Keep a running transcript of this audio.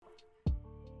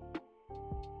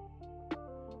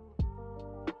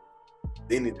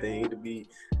anything, it'll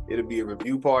be a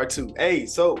review part 2. Hey,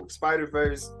 so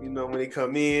Spider-Verse, you know, when they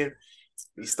come in,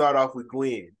 we start off with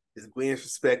Gwen. It's Gwen's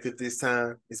perspective this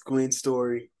time. It's Gwen's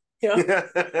story. Yeah.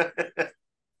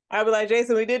 I'd be like,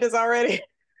 Jason, we did this already.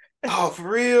 Oh, for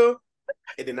real?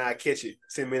 And then I catch it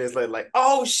 10 minutes later, like,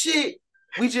 oh shit,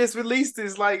 we just released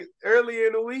this like earlier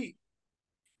in the week.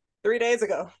 3 days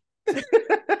ago.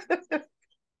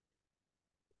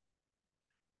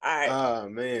 All right. Oh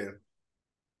man.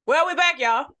 Well, we're back,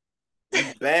 y'all. We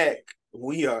back.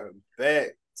 We are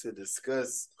back to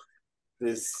discuss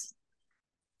this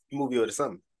movie of the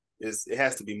summer. It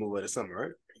has to be movie of the summer,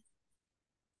 right?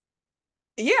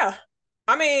 Yeah.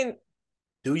 I mean,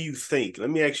 do you think? Let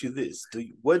me ask you this: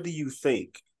 what do you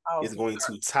think is going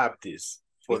to top this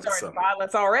for the summer?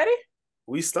 Violence already?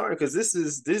 We starting because this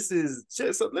is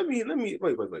just so let me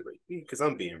wait because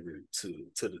I'm being rude to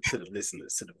the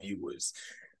listeners, to the viewers.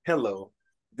 Hello,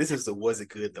 this is the Was It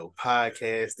Good Though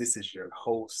podcast. This is your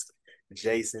host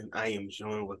Jason. I am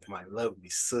joined with my lovely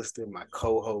sister, my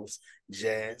co-host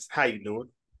Jazz. How you doing?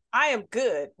 I am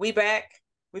good. We back.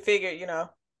 We figured,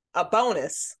 a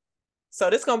bonus. So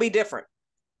this is gonna be different.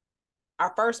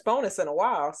 Our first bonus in a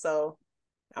while, so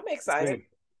I'm excited.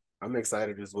 I'm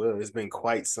excited as well. It's been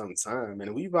quite some time,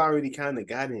 and we've already kind of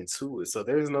got into it. So I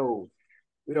don't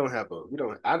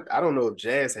know if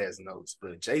Jazz has notes,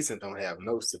 but Jason don't have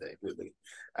notes today. Really,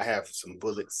 I have some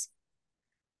bullets.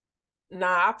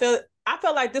 Nah, I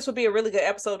felt like this would be a really good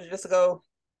episode to just go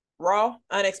raw,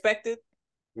 unexpected.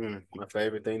 My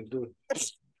favorite thing to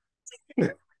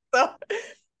do. So,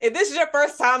 if this is your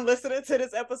first time listening to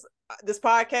this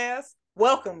podcast,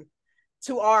 welcome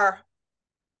to our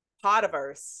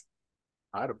Podiverse.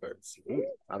 I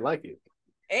like it.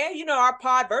 And our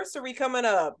podversary coming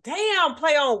up. Damn,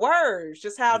 play on words.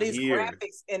 Just how these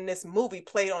graphics in this movie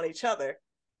played on each other.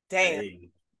 Damn. Hey,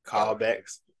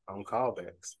 callbacks on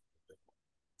callbacks.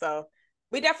 So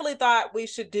we definitely thought we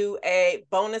should do a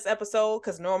bonus episode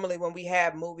because normally when we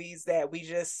have movies that we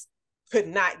just could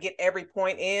not get every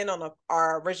point in on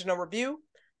our original review,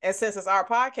 and since it's our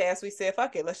podcast, we said,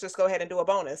 fuck it, let's just go ahead and do a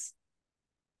bonus.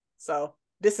 So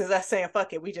this is us saying,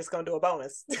 fuck it, we just gonna do a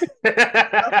bonus.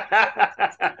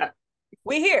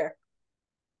 We here.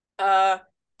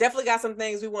 Definitely got some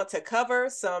things we want to cover,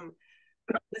 some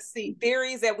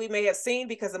theories that we may have seen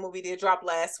because the movie did drop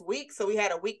last week. So we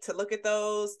had a week to look at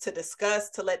those, to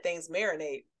discuss, to let things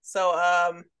marinate. So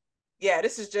yeah,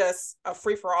 this is just a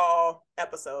free-for-all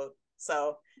episode.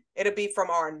 So it'll be from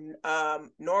our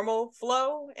normal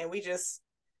flow, and we just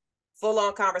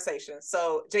full-on conversation.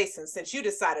 So Jason, since you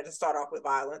decided to start off with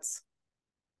violence,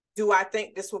 do I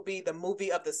think this will be the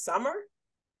movie of the summer?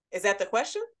 Is that the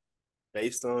question?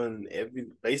 Based on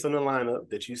the lineup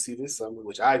that you see this summer,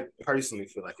 which I personally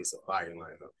feel like it's a fire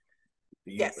lineup,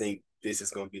 do you think this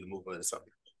is going to be the movie of the summer?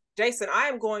 Jason, I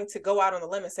am going to go out on the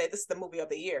limb and say this is the movie of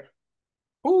the year.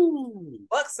 Ooh.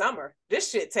 Fuck summer.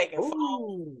 This shit taking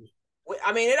fall.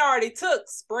 I mean, it already took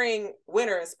spring,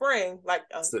 winter, and spring.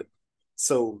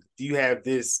 So do you have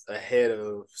this ahead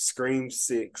of Scream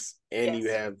 6 and you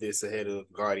have this ahead of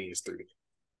Guardians 3?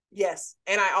 Yes,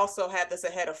 and I also have this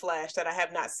ahead of Flash that I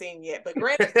have not seen yet. But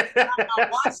granted, if I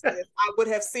watched this, I would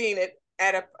have seen it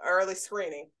at an early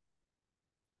screening.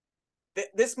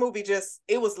 This movie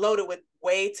it was loaded with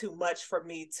way too much for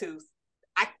me to.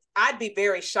 I'd be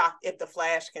very shocked if The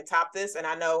Flash can top this. And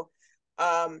I know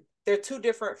they're two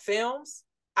different films.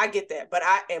 I get that, but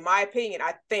in my opinion,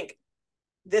 I think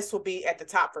this will be at the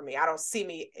top for me. I don't see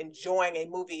me enjoying a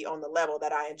movie on the level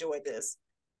that I enjoyed this.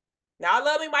 Now, I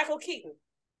love me Michael Keaton.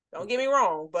 Don't get me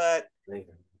wrong, but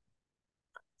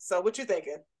so what you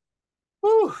thinking?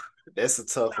 Whew, that's a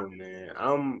tough one,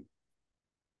 man.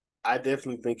 I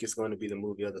definitely think it's going to be the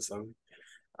movie of the summer.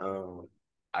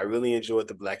 I really enjoyed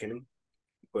The Blackening,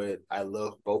 but I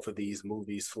love both of these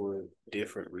movies for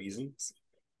different reasons.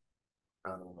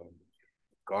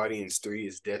 Guardians 3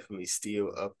 is definitely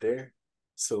still up there,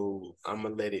 so I'm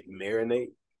gonna let it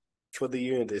marinate for the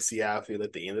year and then see how I feel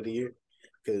at the end of the year.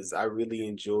 Because I really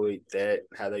enjoyed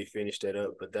how they finished that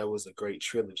up, but that was a great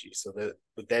trilogy. So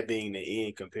with that being the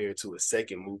end compared to a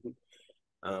second movie,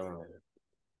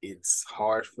 it's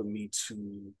hard for me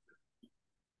to.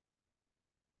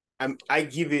 I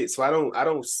give it, so I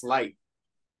don't slight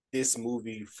this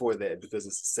movie for that because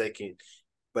it's a second,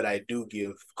 but I do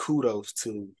give kudos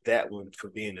to that one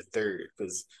for being the third,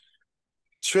 because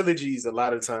trilogies a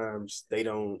lot of times they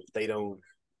don't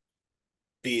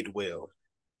bid well.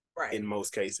 Right. In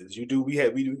most cases,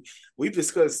 we've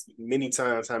discussed many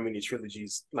times how many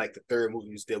trilogies, like the third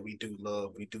movies, that we do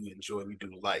love, we do enjoy, we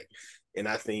do like, and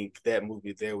I think that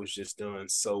movie there was just done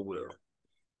so well.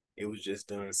 It was just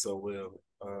done so well.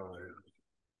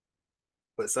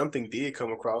 but something did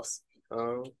come across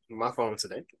my phone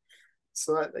today.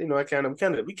 So I we kind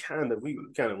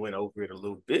of went over it a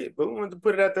little bit, but we wanted to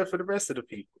put it out there for the rest of the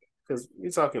people because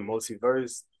we're talking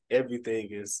multiverse. Everything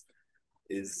is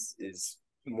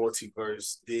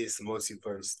multiverse this,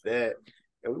 multiverse that,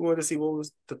 and we wanted to see what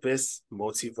was the best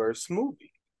multiverse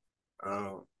movie.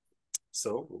 Um,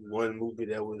 so one movie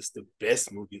that was the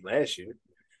best movie last year,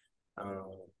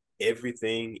 um,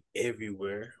 Everything,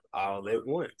 Everywhere, All at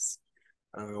Once.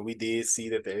 We did see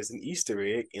that there's an Easter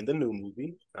egg in the new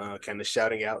movie, kind of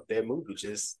shouting out that movie.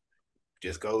 Just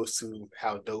goes to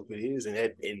how dope it is,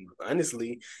 and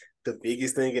honestly, the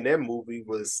biggest thing in that movie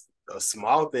was a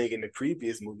small thing in the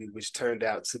previous movie, which turned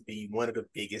out to be one of the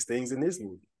biggest things in this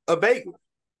movie, a bagel.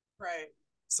 Right.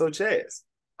 So, Jazz,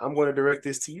 I'm going to direct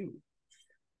this to you.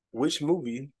 Which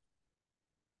movie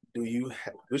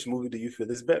which movie do you feel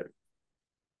is better?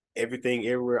 Everything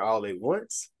Everywhere All at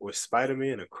Once or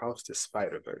Spider-Man Across the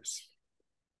Spider-Verse?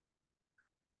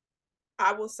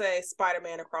 I will say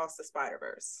Spider-Man Across the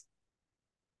Spider-Verse.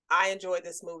 I enjoyed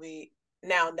this movie.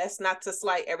 Now, that's not to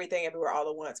slight Everything Everywhere All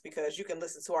at Once, because you can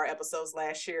listen to our episodes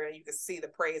last year and you can see the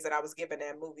praise that I was giving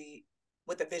that movie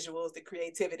with the visuals, the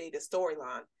creativity, the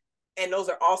storyline. And those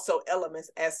are also elements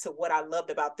as to what I loved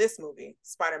about this movie,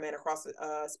 Spider-Man Across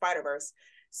the Spider-Verse.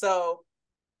 So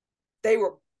they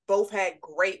were both had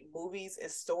great movies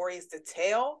and stories to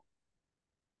tell.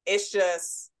 It's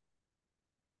just,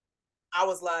 I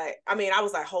was like,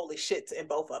 holy shit in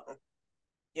both of them.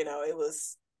 It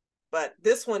was, but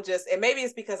this one just, and maybe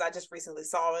it's because I just recently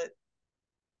saw it.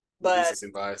 But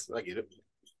Recency bias, I get it.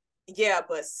 Yeah,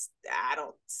 but I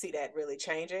don't see that really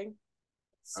changing. I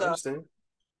So understand.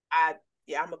 I'm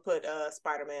gonna put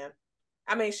Spider-Man.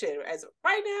 I mean, shit. As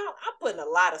right now, I'm putting a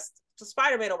lot of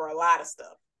Spider-Man over a lot of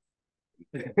stuff.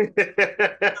 That's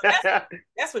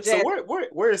what. So Jazz.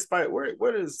 where is Spider?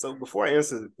 Where is so before I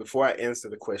answer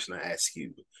the question I ask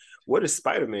you, what does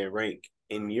Spider-Man rank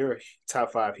in your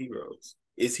top 5 heroes?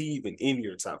 Is he even in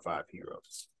your top 5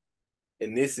 heroes?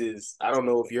 And this is, I don't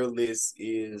know if your list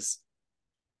is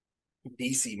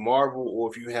DC Marvel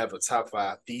or if you have a top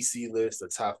 5 DC list, a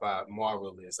top 5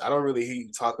 Marvel list. I don't really hear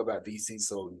you talk about DC,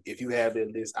 so if you have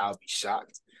that list, I'll be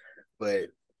shocked. But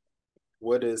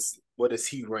what does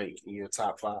he rank in your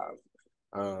top 5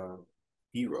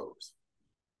 heroes?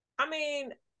 I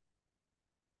mean,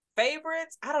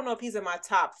 favorites. I don't know if he's in my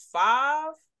top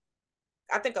 5.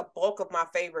 I think a bulk of my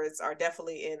favorites are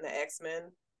definitely in the X-Men,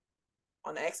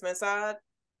 on the X-Men side.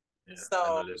 Yeah, So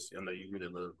I know this. I know you really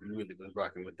was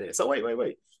rocking with that. So wait.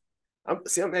 I'm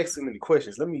asking many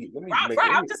questions. Let me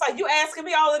I'm just like, you asking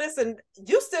me all of this, and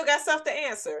you still got stuff to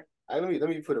answer. let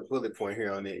me put a bullet point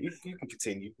here on it. You can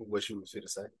continue with what you was going to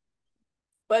say.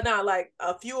 But not like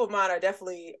a few of mine are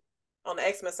definitely on the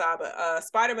X-Men side. But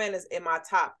Spider-Man is in my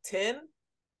top 10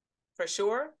 for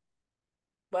sure.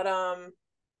 But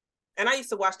and I used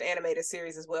to watch the animated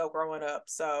series as well growing up.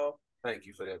 So thank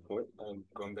you for that point. I'm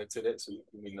going back to that too.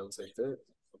 We notate that.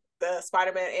 The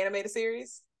Spider-Man animated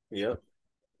series. Yeah.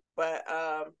 But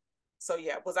so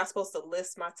yeah, was I supposed to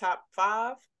list my top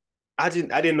 5? I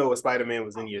didn't know if Spider-Man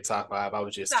was in your top 5. I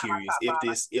was just curious if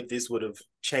five. this would have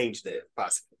changed that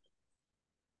possibly.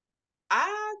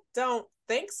 I don't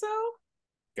think so.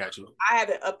 Got you. I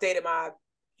haven't updated my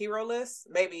hero list.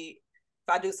 Maybe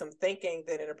if I do some thinking,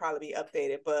 then it'll probably be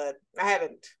updated. But I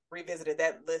haven't revisited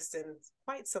that list in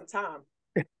quite some time.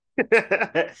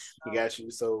 You got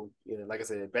you. So yeah, like I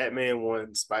said, Batman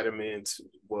 1, Spider-Man 2.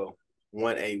 Well,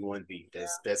 1A, 1B.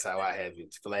 That's how I have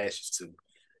it. Flash is 2.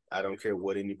 I don't care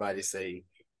what anybody say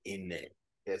in that.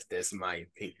 That's my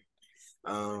opinion.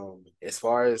 As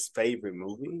far as favorite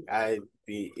movie,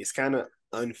 it's kind of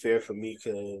unfair for me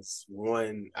because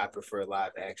one, I prefer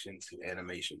live action to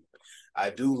animation. I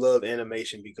do love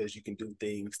animation because you can do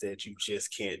things that you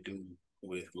just can't do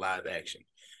with live action.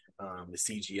 The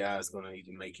CGI is going to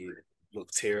either make it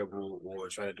look terrible or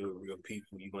try to do it real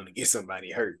people. You're going to get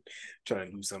somebody hurt trying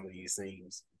to do some of these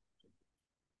things.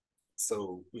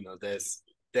 So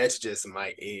that's just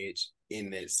my edge in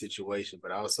that situation.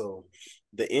 But also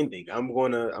the ending. I'm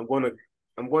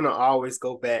gonna always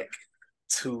go back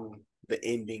to the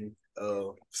ending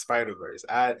of Spider-Verse.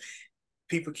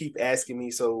 People keep asking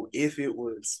me, so if it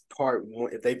was part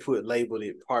 1, if they labeled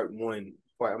it part 1,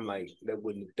 I'm like, that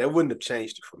wouldn't have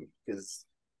changed it for me because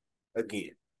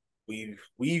again,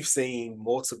 we've seen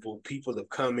multiple people have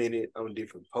commented on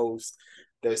different posts.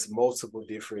 There's multiple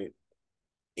different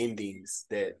endings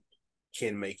that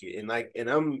can make it, and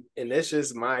that's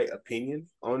just my opinion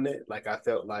on that. Like I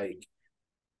felt like,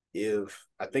 if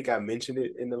I think I mentioned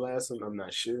it in the last one, I'm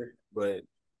not sure, but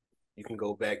You can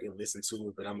go back and listen to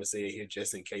it, but I'm gonna say it here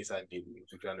just in case I didn't.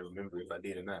 I'm trying to remember if I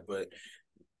did or not. But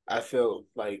I felt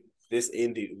like this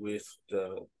ended with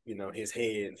his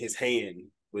hand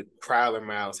with Prowler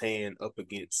Miles' hand up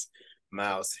against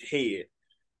Miles' head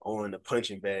on the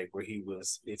punching bag where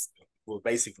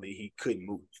basically he couldn't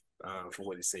move, for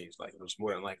what it seems like. It was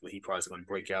more than likely he probably going to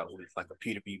break out with like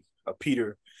a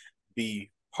Peter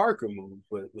B. Parker move,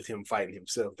 but with him fighting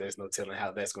himself, there's no telling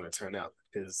how that's going to turn out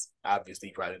because obviously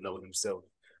he probably knows himself.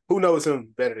 Who knows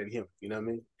him better than him? You know what I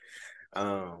mean?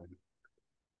 Um,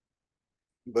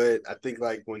 but I think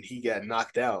like when he got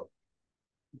knocked out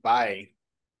by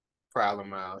Prowler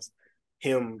Miles,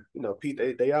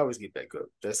 Pete, they always get back up.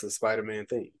 That's a Spider-Man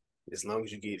thing. As long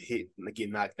as you get hit and get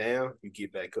knocked down, you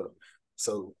get back up.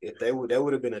 So if that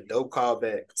would have been a dope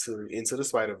callback to Into the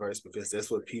Spider-Verse because that's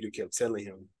what Peter kept telling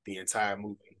him the entire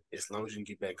movie. As long as you can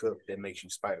get back up, that makes you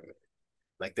Spider-Man.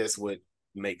 Like that's what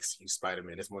makes you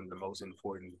Spider-Man. That's one of the most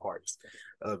important parts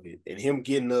of it. And him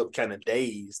getting up kind of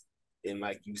dazed and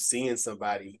like you seeing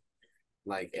somebody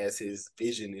like as his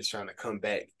vision is trying to come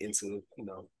back into,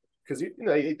 because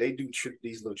they do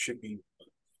these little trippy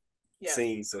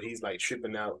scenes. So he's like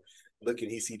tripping out, looking,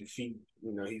 he see the feet,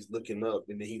 he's looking up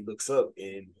and then he looks up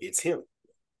and it's him.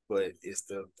 But it's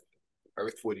the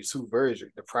Earth 42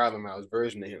 version, the Problem House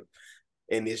version of him.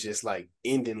 And it's just like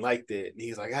ending like that. And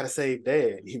he's like, I gotta save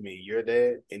dad. You mean your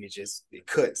dad? And it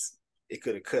cuts. It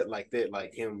could have cut like that,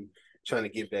 like him trying to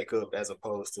get back up as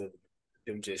opposed to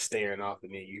them just staring off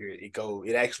and then you hear it go.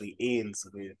 It actually ends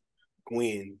with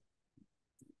Gwen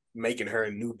making her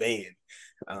a new band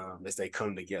as they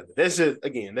come together. That's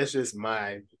just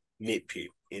my nitpick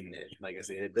in that. Like I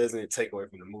said, it doesn't take away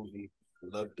from the movie.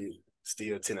 Loved it.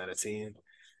 Still 10 out of 10.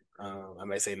 I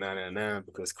might say 9 out of 9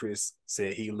 because Chris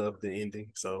said he loved the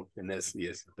ending. So, and that's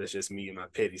just me and my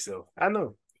petty self. I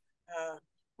know.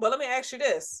 Well, let me ask you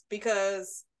this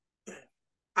because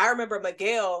I remember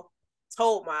Miguel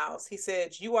told Miles, he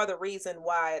said, you are the reason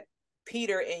why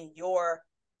Peter in your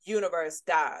universe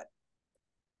died.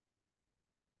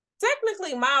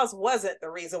 Technically, Miles wasn't the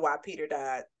reason why Peter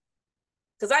died.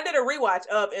 Because I did a rewatch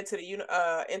of Into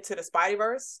the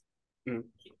Spideyverse. Mm.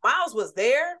 Miles was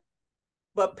there,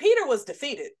 but Peter was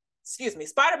defeated. Excuse me,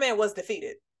 Spider-Man was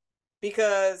defeated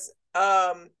because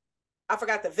I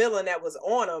forgot the villain that was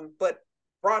on him, but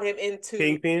brought him into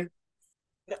Kingpin.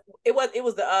 It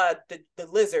was the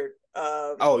lizard.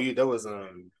 That was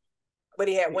but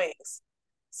he had wings,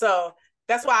 so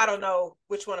that's why I don't know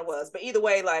which one it was. But either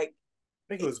way, like I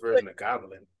think it was version of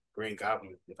Goblin, Green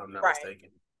Goblin, if I'm not mistaken.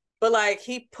 But like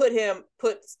he put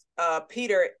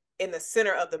Peter in the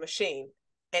center of the machine,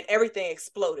 and everything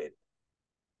exploded.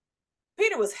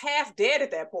 Peter was half dead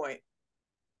at that point.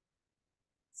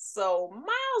 So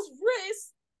Miles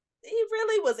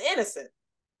really was innocent.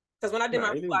 Because when I did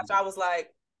my rewatch, I was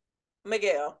like,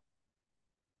 Miguel,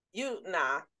 you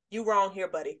wrong here,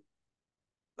 buddy.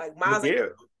 Like Miles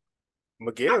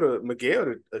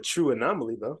Miguel, a true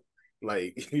anomaly though.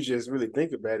 Like if you just really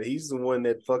think about it, he's the one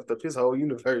that fucked up his whole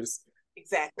universe.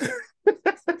 Exactly.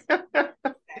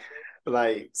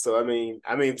 Like, so I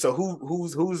mean, so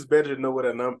who's better to know what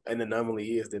an anomaly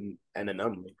is than an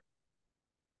anomaly?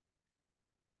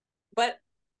 But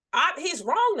he's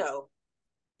wrong though.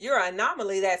 You're an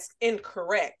anomaly that's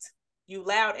incorrect. You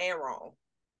loud and wrong.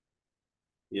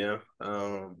 Yeah.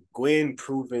 Gwen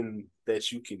proving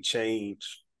that you can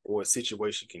change or a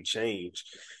situation can change.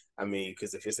 I mean,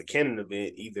 because if it's a canon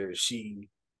event, either she's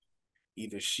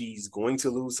going to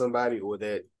lose somebody or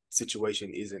that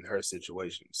situation isn't her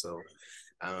situation. So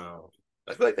I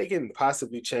feel like they can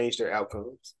possibly change their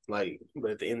outcomes. Like,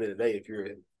 but at the end of the day, if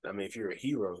you're a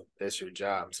hero, that's your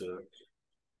job to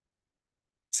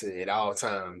at all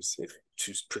times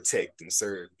to protect and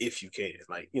serve if you can.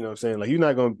 Like, you know what I'm saying? Like you're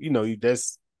not gonna,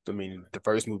 the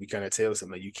first movie kind of tells him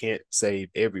that you can't save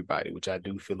everybody, which I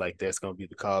do feel like that's gonna be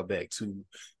the callback to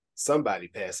somebody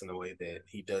passing away that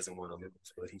he doesn't want to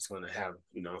lose, but he's gonna have,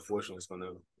 unfortunately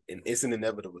it's an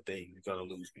inevitable thing. You're gonna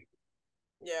lose people.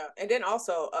 Yeah. And then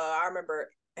also I remember,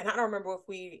 and I don't remember if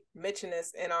we mentioned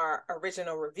this in our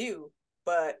original review,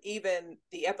 but even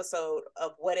the episode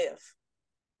of What If,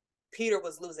 Peter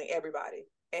was losing everybody.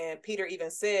 And Peter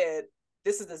even said,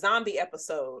 this is the zombie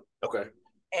episode. Okay.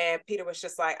 And Peter was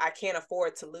just like, I can't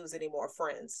afford to lose any more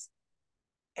friends.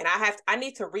 And I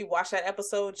need to rewatch that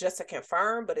episode just to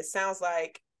confirm, but it sounds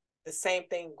like the same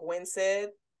thing Gwen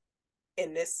said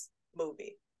in this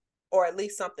movie, or at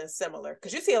least something similar.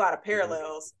 Because you see a lot of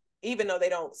parallels, even though they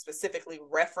don't specifically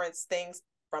reference things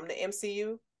from the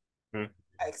MCU,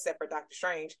 except for Doctor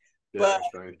Strange. Yeah,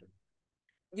 but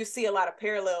you see a lot of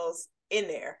parallels in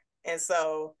there. And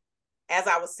so as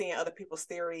I was seeing other people's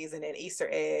theories and then Easter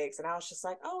eggs, and I was just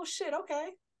like, oh shit, okay.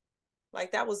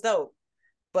 Like that was dope.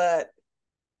 But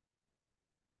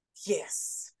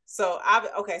yes. So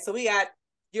so we got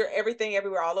You're Everything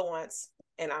Everywhere All at Once,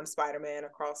 and I'm Spider-Man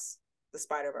Across the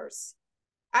Spider-Verse.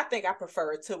 I think I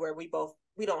prefer it to where we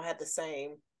don't have the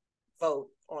same vote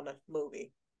on the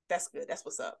movie. That's good. That's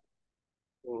what's up.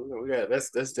 Well, yeah, that's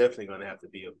definitely going to have to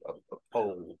be a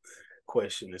poll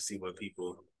question to see what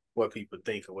people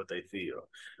think or what they feel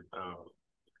um,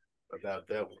 about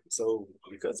that one. So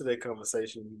because of that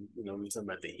conversation, we were talking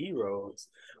about the heroes.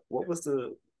 What was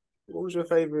your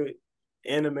favorite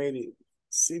animated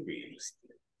series?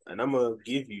 And I'm gonna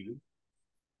give you're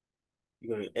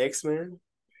going X-Men,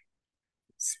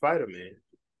 Spider-Man,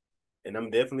 and I'm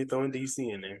definitely throwing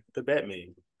DC in there. The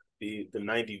Batman, the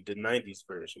 '90s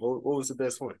version. What was the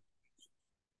best one?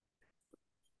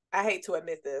 I hate to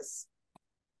admit this.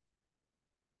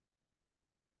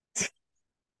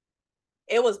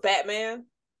 It was Batman.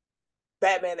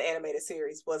 Batman the animated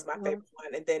series was my favorite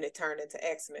one, and then it turned into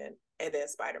X-Men and then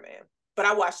Spider-Man. But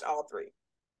I watched all three.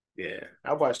 Yeah,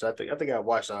 I think I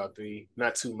watched all three.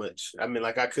 Not too much. I mean,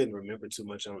 like I couldn't remember too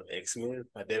much on X-Men.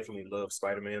 I definitely love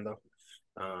Spider-Man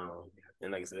though.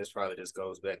 And like I said, this probably just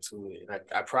goes back to it. And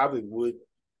I probably would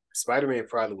Spider-Man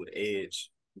probably would edge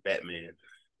Batman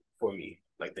for me,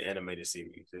 like the animated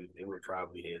series. It would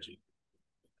probably edge it.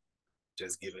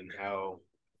 Just given how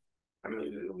I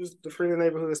mean, it was the friendly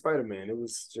neighborhood Spider-Man. It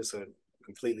was just a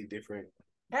completely That's different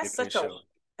such a show.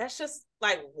 that's just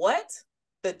like what?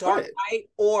 The Dark What? Knight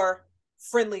or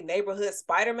Friendly Neighborhood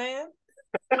Spider-Man?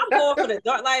 I'm going for the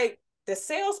dark, like the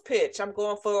sales pitch. I'm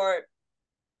going for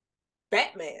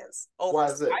Batman's over Why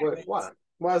is that? What? Why? Spider-Man's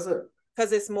Why is that?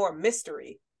 because it's more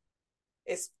mystery.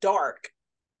 It's dark.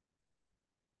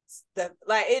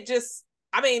 It just.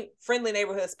 I mean, Friendly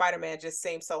Neighborhood Spider-Man just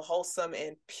seems so wholesome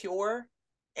and pure.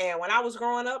 And when I was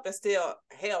growing up, and still,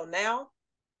 hell, now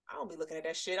I don't be looking at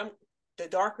that shit. I'm the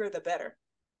darker, the better.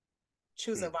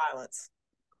 Choosing violence.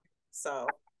 So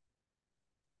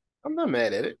I'm not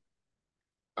mad at it.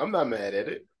 I'm not mad at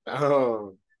it.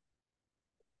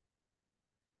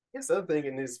 It's other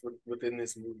thing within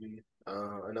this movie.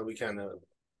 I know we kind of.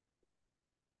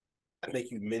 I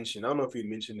think you mentioned. I don't know if you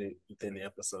mentioned it within the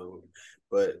episode,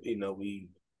 but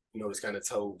it's kind of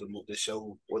told the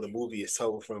show or the movie is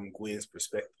told from Gwen's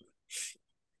perspective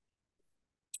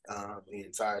the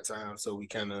entire time. So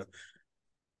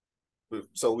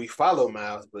we follow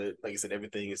Miles, but like I said,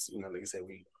 everything is like I said,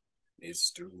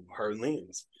 it's through her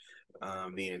lens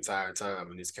the entire time,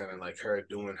 and it's kind of like her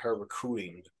doing her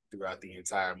recruiting throughout the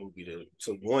entire movie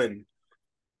to one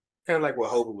kind of like what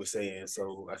Hobart was saying.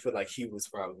 So I feel like he was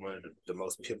probably one of the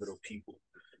most pivotal people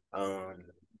um,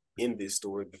 in this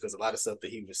story because a lot of stuff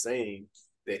that he was saying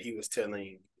that he was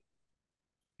telling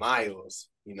Miles,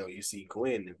 you see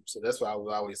Gwen. So that's why I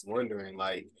was always wondering,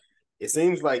 like, it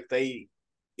seems like it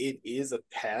is a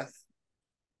path,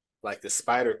 like the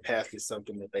spider path is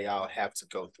something that they all have to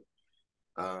go through.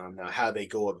 Now, how they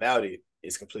go about it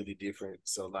is completely different.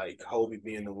 So, like, Hobie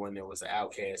being the one that was an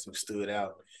outcast who stood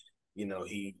out,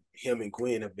 him and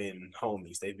Gwen have been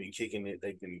homies. They've been kicking it.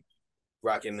 They've been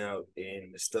rocking out,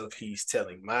 and the stuff he's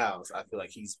telling Miles, I feel like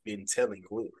he's been telling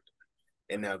Gwen.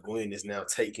 And now Gwen is now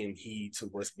taking heed to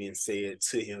what's being said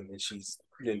to him, and she's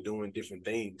been doing different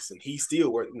things. And he's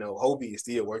still working, Hobie is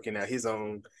still working out his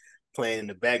own plan in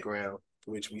the background,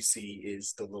 which we see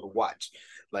is the little watch.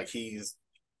 Like he's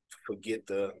forget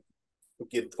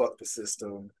fuck the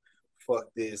system, fuck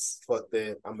this, fuck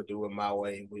that. I'm gonna do it my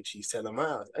way, which he's telling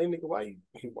Miles, hey nigga, why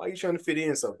you trying to fit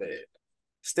in so bad?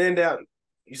 Stand out.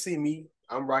 You see me,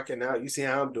 I'm rocking out. You see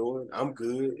how I'm doing. I'm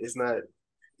good. It's not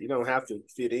you don't have to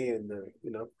fit in.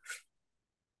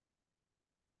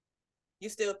 you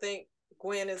still think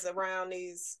Gwen is around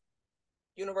these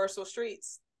Universal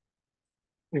streets?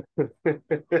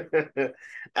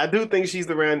 I do think she's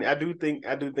around. I do think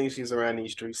she's around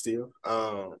these streets still.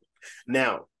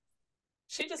 Now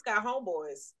She just got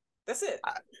homeboys. That's it.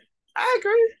 I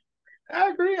agree. I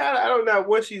agree. I don't know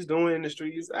what she's doing in the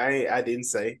streets. I didn't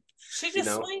say. She You just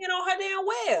know. swinging on her damn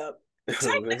web.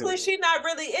 Technically, she's not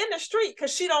really in the street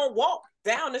because she don't walk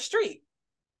down the street.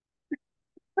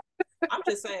 I'm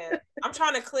just saying. I'm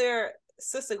trying to clear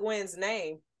Sister Gwen's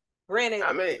name. Granted,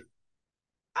 I mean,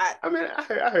 I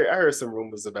heard some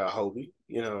rumors about Hobie.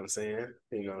 You know what I'm saying?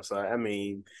 So I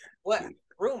mean, what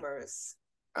rumors?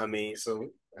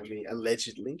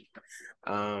 Allegedly,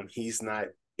 he's not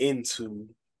into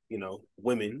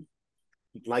women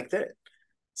like that.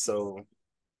 So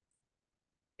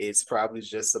it's probably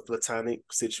just a platonic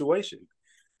situation.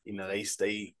 They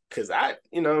stay because what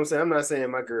I'm saying, I'm not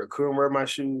saying my girl couldn't wear my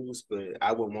shoes, but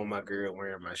I wouldn't want my girl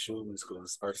wearing my shoes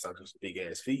because first off, just big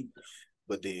ass feet.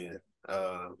 But then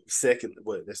second,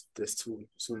 what that's too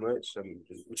much. I mean,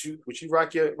 would you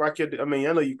rock your I mean,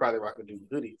 I know you probably rock a dude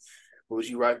hoodie, but would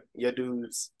you rock your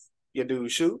dude's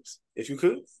shoes if you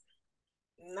could?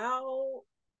 No,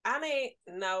 I mean,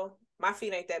 no, my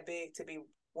feet ain't that big to be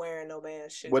wearing no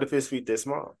man's shoes. What if his feet that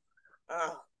small?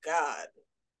 Oh God,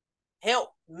 help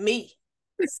me,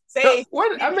 save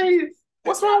What I me. mean,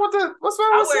 what's wrong with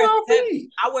small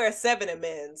feet? I wear a 7 in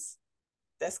men's.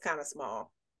 That's kind of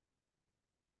small.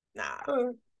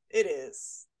 Nah, it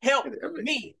is. Help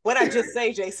me. What I just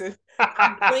say, Jason?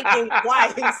 I'm thinking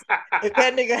twice if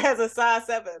that nigga has a size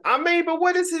 7. I mean, but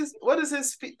what is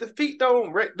his feet? The feet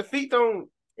don't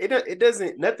it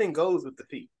doesn't nothing goes with the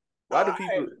feet. Why do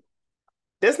people? Right.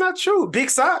 That's not true. Big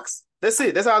socks. That's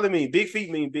it. That's all they mean. Big feet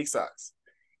mean big socks.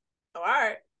 All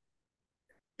right.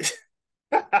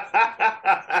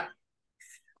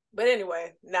 But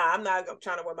anyway, I'm not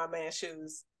trying to wear my man's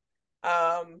shoes.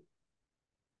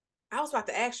 I was about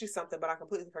to ask you something, but I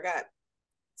completely forgot.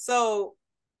 So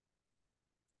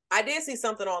I did see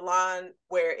something online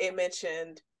where it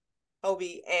mentioned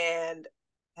Obi and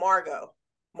Margot.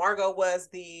 Margot was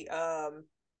the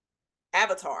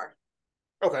Avatar.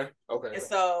 Okay.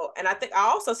 And I think I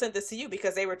also sent this to you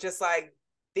because they were just like,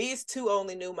 these two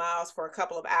only knew Miles for a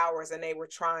couple of hours and they were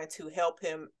trying to help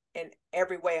him in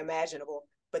every way imaginable.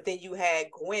 But then you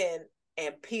had Gwen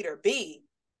and Peter B,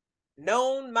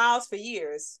 known Miles for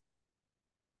years,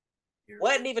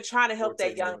 wasn't even trying to help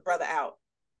that young brother out.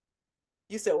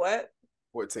 You said what?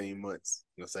 14 months.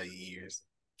 You'll say years.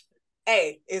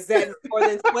 Hey, is that more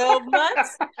than 12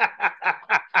 months?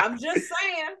 I'm just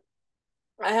saying.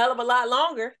 A hell of a lot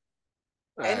longer.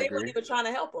 And they weren't even trying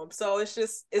to help him. So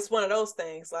it's one of those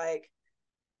things. Like,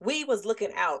 we was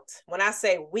looking out. When I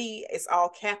say we, it's all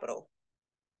capital.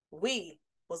 We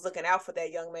was looking out for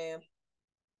that young man.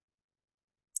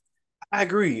 I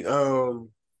agree.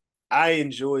 I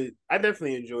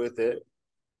definitely enjoyed that.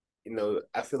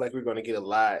 I feel like we're gonna get a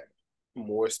lot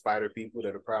more Spider people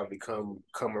that'll probably come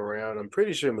around. I'm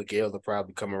pretty sure Miguel will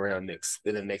probably come around in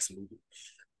the next movie.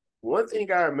 One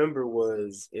thing I remember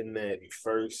was in that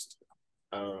first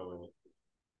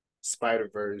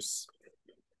Spider-Verse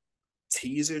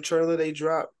teaser trailer they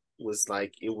dropped was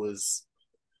like it was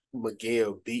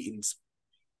Miguel beating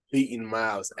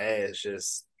Miles' ass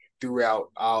just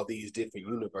throughout all these different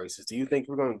universes. Do you think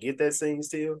we're gonna get that scene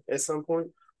still at some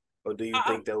point? Or do you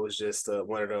think that was just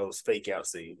one of those fake out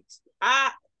scenes?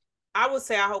 I would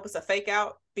say I hope it's a fake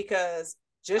out because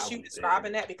just you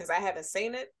describing that, because I haven't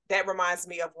seen it, that reminds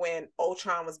me of when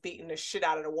Ultron was beating the shit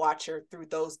out of the Watcher through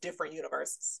those different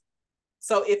universes.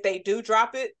 So if they do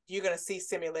drop it, you're going to see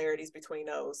similarities between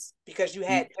those because you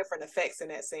had different effects in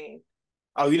that scene.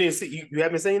 Oh, you didn't see? You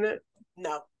haven't seen that?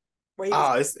 No.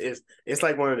 It's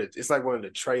like one of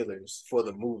the trailers for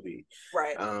the movie.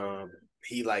 Right.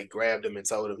 He like grabbed him and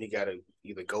told him he gotta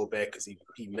either go back because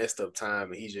he messed up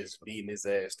time and he's just beating his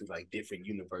ass through like different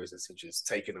universes and just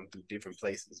taking him through different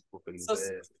places, whooping his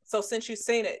ass. So since you've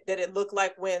seen it, did it look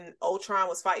like when Ultron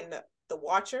was fighting the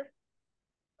Watcher?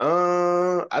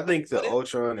 I think the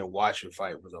Ultron and Watcher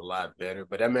fight was a lot better,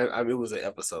 but I mean it was an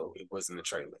episode. It wasn't a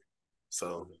trailer,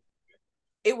 so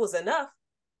it was enough.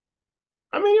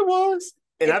 I mean, it was,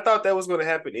 and I thought that was going to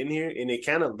happen in here, and it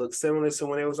kind of looked similar to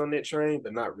when it was on that train,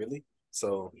 but not really.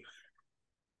 So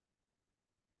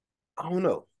I don't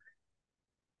know.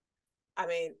 I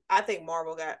mean, I think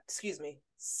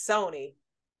Sony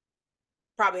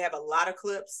probably have a lot of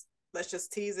clips. Let's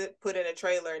just tease it, put in a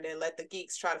trailer, and then let the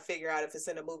geeks try to figure out if it's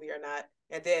in the movie or not.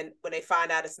 And then when they find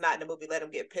out it's not in the movie, let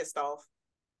them get pissed off.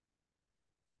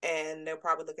 And they'll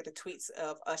probably look at the tweets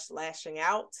of us lashing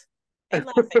out and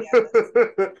laughing at us.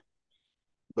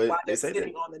 But while they're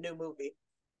sitting on the new movie.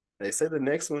 They say the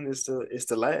next one is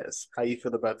the last. How you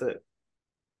feel about that?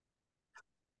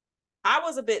 I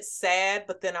was a bit sad,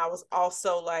 but then I was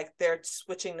also like, they're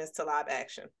switching this to live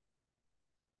action.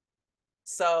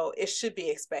 So it should be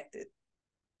expected.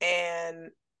 And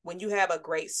when you have a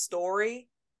great story,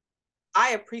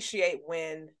 I appreciate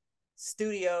when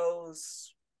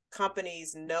studios,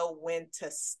 companies know when to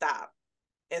stop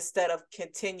instead of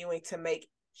continuing to make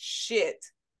shit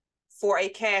for a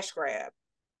cash grab.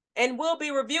 And we'll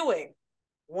be reviewing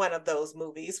one of those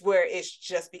movies where it's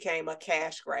just became a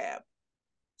cash grab.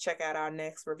 Check out our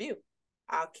next review.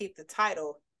 I'll keep the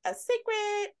title a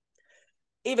secret,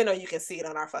 even though you can see it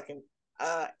on our fucking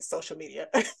social media.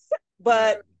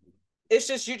 But it's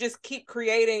just, you just keep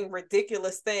creating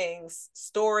ridiculous things.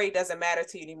 Story doesn't matter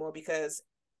to you anymore because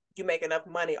you make enough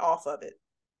money off of it.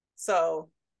 So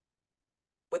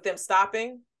with them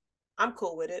stopping, I'm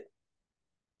cool with it.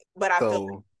 But I feel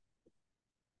So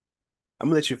I'm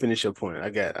gonna let you finish your point. I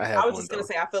I have was one just gonna though.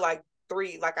 say I feel like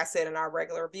 3, like I said in our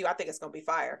regular review, I think it's gonna be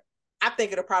fire. I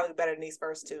think it'll probably be better than these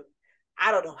first 2.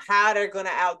 I don't know how they're gonna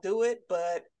outdo it,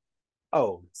 but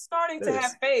Oh, starting to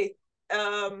have there's faith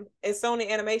in Sony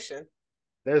animation.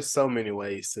 there's so many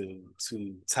ways to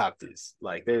top this.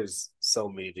 Like there's so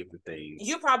many different You're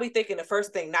things. probably thinking the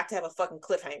first thing not to have a fucking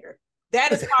cliffhanger.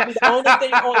 That is probably the only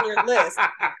thing on your list.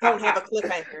 Don't have a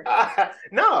cliffhanger.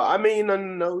 No, I mean,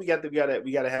 no. We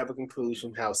gotta have a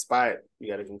conclusion. How Spot, we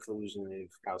got a conclusion if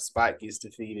how Spot gets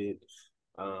defeated,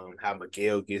 how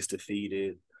Miguel gets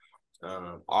defeated.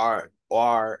 Are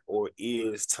or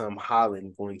is Tom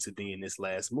Holland going to be in this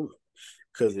last movie?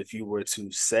 Because if you were to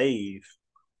save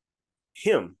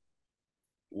him,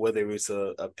 whether it's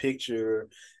a picture,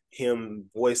 him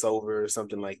voiceover or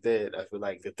something like that, I feel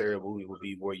like the third movie would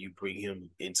be where you bring him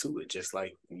into it, just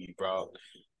like you brought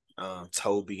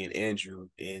Toby and Andrew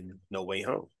in No Way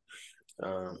Home.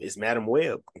 Is Madam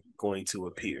Web going to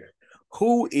appear?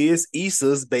 Who is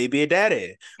Issa's baby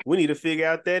daddy? We need to figure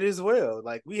out that as well.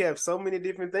 Like we have so many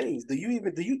different things. Do you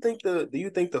think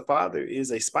the father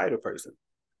is a spider person?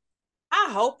 I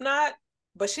hope not,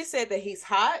 but she said that he's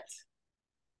hot.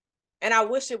 And I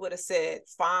wish it would have said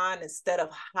fine instead of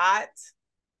hot.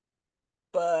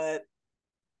 But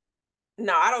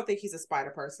no, I don't think he's a spider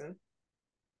person.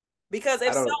 Because I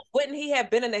if so, don't. wouldn't he have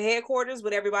been in the headquarters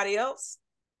with everybody else?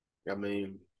 I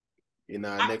mean, in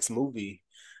our I, next movie,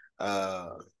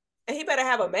 uh, and he better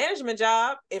have a management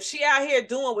job. If she out here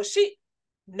doing what she,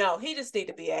 no, he just need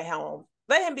to be at home.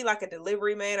 Let him be like a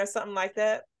delivery man or something like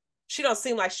that. She don't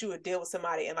seem like she would deal with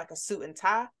somebody in like a suit and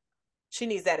tie. She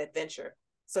needs that adventure.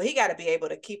 So he got to be able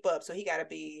to keep up. So he got to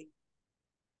be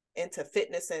into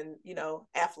fitness and,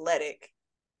 athletic.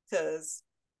 Because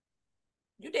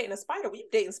you dating a spider, you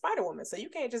dating Spider Woman. So you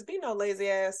can't just be no lazy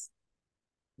ass.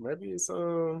 maybe it's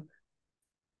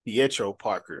Pietro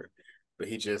Parker, but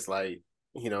he just like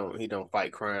he don't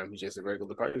fight crime. He's just a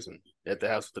regular person at the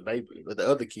house with the baby. But the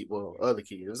other kid,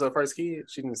 it was her first kid.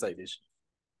 She didn't say this.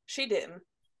 She didn't.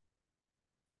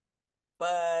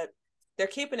 But they're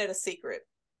keeping it a secret.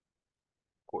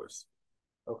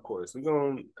 Of course. We're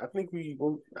going. I think we.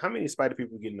 Well, how many Spider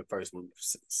people get in the first movie?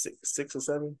 Six or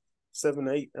seven, 7,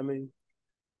 8. I mean,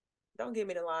 Don't give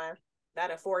me the line. Not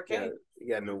in 4K. you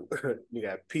got no. You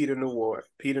got Peter Noir,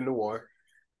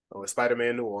 Spider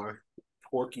Man Noir,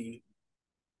 Porky,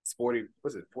 Sporty.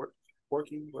 What's it?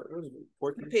 Porky. What was it?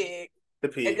 Porky. The pig. The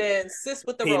And pig. then Sis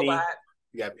with the robot. Penny.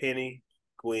 You got Penny,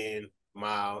 Gwen,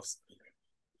 Miles.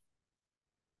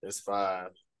 That's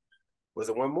 5. Was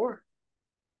it one more?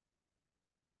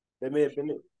 That may have been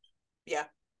it. Yeah.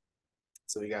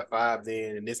 So we got 5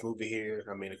 then in this movie here.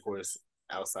 I mean, of course,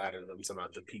 outside of them, some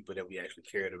of the people that we actually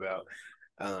cared about.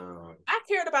 I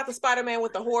cared about the Spider-Man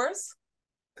with the horse.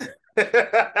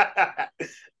 The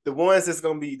ones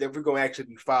that we're gonna actually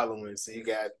be following. So you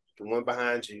got the one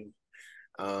behind you,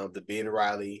 the Ben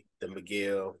Riley, the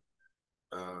Miguel,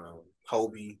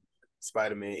 Hobie,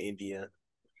 Spider-Man India,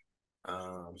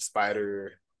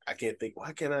 Spider. I can't think.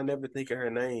 Why can't I never think of her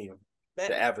name?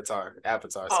 The Avatar.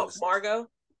 Oh, Margot.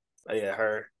 Yeah,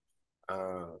 her.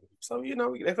 So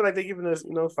I feel like they're giving us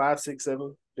 5, 6,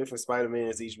 7 different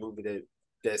Spider-Mans each movie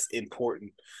that's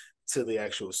important to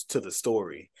the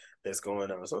story that's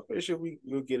going on. So I'm pretty sure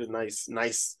we'll get a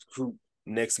nice group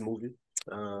next movie.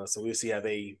 So we'll see how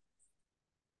because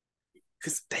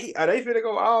are they finna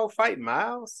go all fight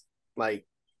Miles? Like,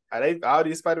 are they all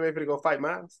these Spider-Man finna go fight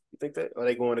Miles? You think that? Or are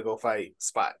they going to go fight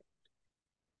Spot?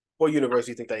 What universe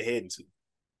do you think they heading to?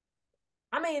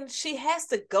 I mean, she has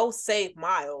to go save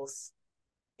Miles,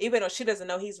 even though she doesn't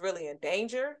know he's really in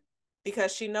danger,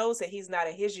 because she knows that he's not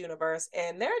in his universe,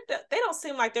 and they don't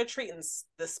seem like they're treating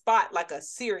the Spot like a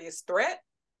serious threat.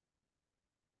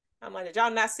 I'm like, did y'all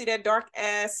not see that dark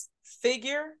ass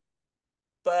figure?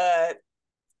 But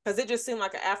because it just seemed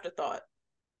like an afterthought.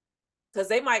 Because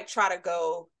they might try to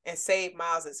go and save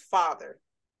Miles's father.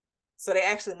 So they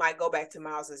actually might go back to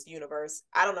Miles's universe.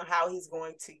 I don't know how he's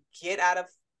going to get out of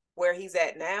where he's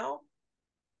at now,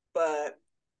 but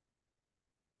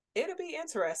it'll be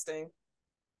interesting.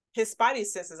 His Spidey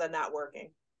senses are not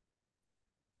working.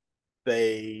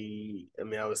 I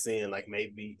was saying like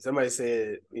maybe somebody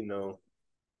said,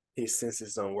 his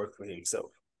senses don't work for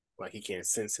himself. Like he can't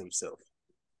sense himself.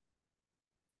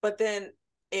 But then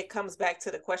it comes back to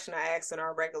the question I asked in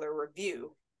our regular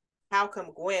review. How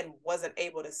come Gwen wasn't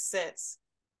able to sense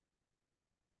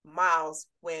Miles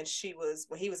when he was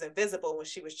invisible, when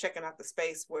she was checking out the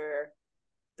space where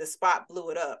the Spot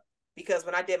blew it up? Because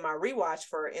when I did my rewatch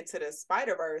for Into the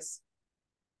Spider-Verse,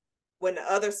 when the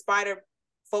other spider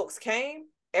folks came,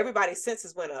 everybody's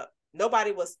senses went up.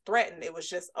 Nobody was threatened. It was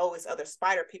just, oh, it's other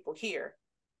spider people here.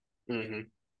 Mm-hmm.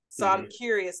 So I'm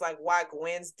curious, like, why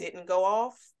Gwen's didn't go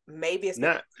off. Maybe it's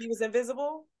because he was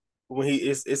invisible. When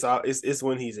it's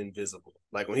when he's invisible.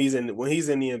 Like when he's in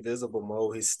the invisible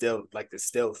mode, his stealth, like the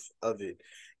stealth of it,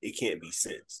 it can't be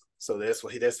sensed. So that's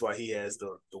why he has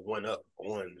the one up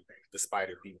on the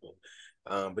spider people.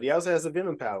 But he also has the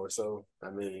venom power. So I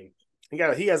mean,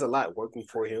 he has a lot working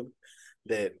for him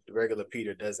that regular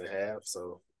Peter doesn't have.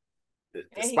 So the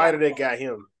spider that got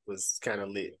him was kind of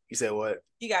lit. You said what?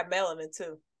 He got melanin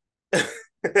too.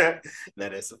 Now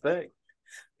that's a fact.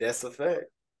 That's a fact.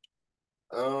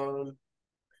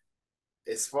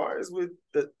 As far as with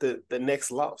the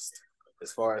next Lost,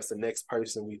 as far as the next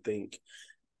person we think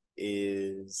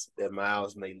is that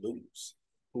Miles may lose,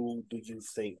 who do you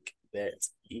think that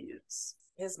is?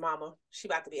 His mama. She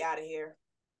about to be out of here.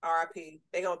 R.I.P.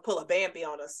 They gonna pull a Bambi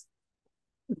on us.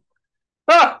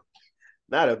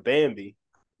 Not a Bambi.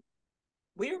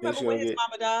 We remember when his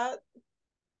mama died.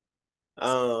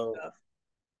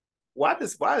 Why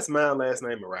is my last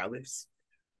name Morales?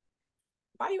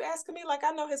 Why are you asking me like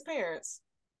I know his parents?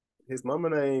 His mama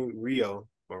named Rio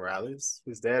Morales.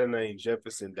 His dad named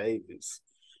Jefferson Davis.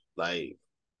 Like,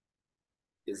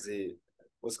 is it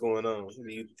what's going on?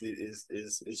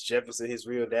 Is Jefferson his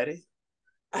real daddy?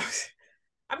 I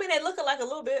mean, they look alike a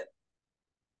little bit.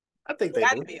 I think they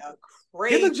do. Be a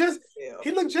crazy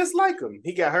he looked just like him.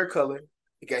 He got her color.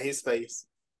 He got his face,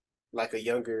 like a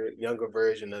younger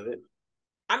version of it.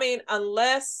 I mean,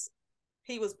 unless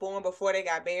he was born before they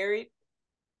got married,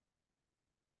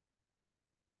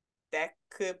 that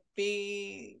could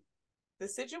be the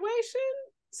situation.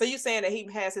 So you saying that he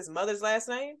has his mother's last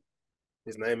name?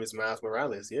 His name is Miles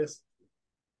Morales. Yes.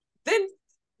 Then,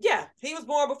 yeah, he was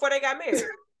born before they got married.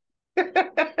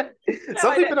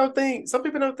 Some people don't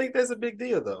think that's a big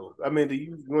deal though. I mean, do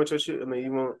you want your shit? I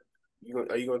mean, are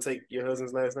you gonna take your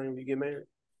husband's last name when you get married?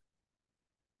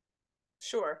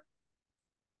 Sure.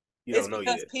 You don't know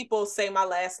yet. Because people say my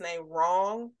last name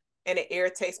wrong, and it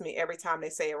irritates me every time they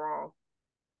say it wrong.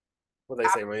 What they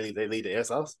say? They leave the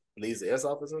S off. Leaves the S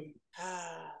off or something.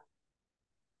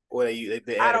 Or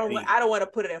they I don't want to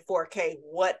put it in 4K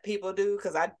what people do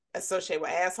because I associate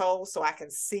with assholes, so I can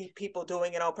see people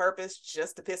doing it on purpose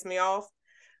just to piss me off.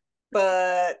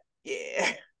 But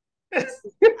yeah,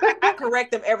 I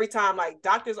correct them every time, like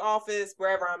doctor's office,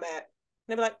 wherever I'm at. And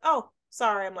they be like, "Oh,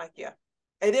 sorry." I'm like, "Yeah."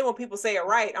 And then when people say it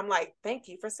right, I'm like, "Thank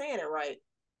you for saying it right."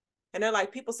 And they're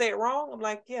like, "People say it wrong." I'm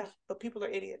like, "Yeah, but people are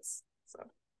idiots." So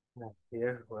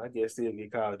yeah, well, I guess still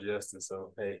get called Justin.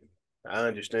 So hey, I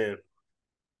understand.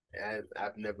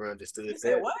 I've never understood that.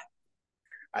 Said what?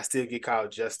 I still get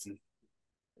called Justin.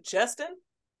 Justin?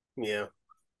 Yeah.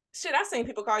 Shit, I've seen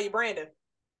people call you Brandon.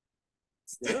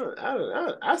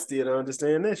 I still don't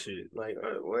understand that shit. Like,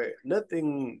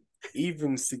 nothing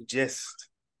even suggests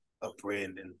a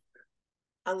Brandon.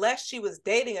 Unless she was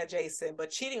dating a Jason, but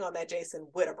cheating on that Jason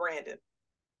with a Brandon.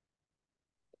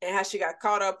 And how she got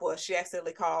caught up was she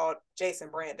accidentally called Jason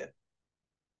Brandon.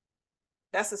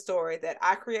 That's the story that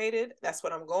I created. That's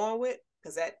what I'm going with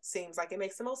because that seems like it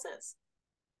makes the most sense.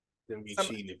 Then be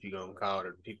cheating if you're gonna call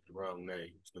the people the wrong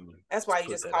name. That's why you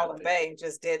just call him Bay and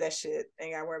just did that shit.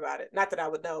 Ain't gotta worry about it. Not that I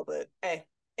would know, but hey.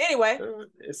 Anyway,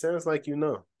 it sounds like you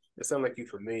know. It sounds like you're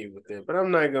familiar with them, but I'm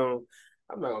not gonna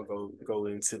go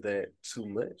into that too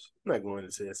much. I'm not going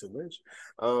into that too much.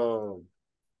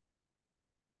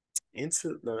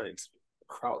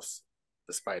 Across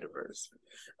the Spider-Verse.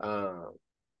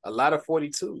 A lot of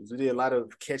 42s. We did a lot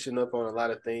of catching up on a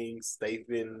lot of things. They've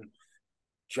been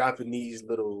dropping these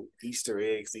little Easter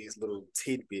eggs, these little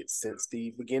tidbits since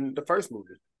the beginning of the first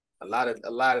movie. A lot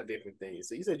of different things.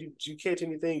 So you said did you catch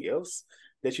anything else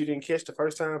that you didn't catch the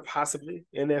first time, possibly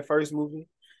in that first movie,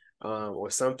 or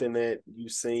something that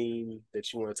you've seen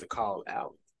that you wanted to call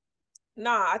out?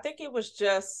 Nah, I think it was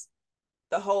just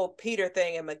the whole Peter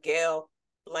thing and Miguel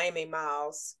blaming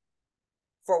Miles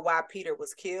for why Peter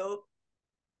was killed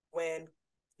when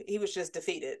he was just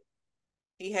defeated.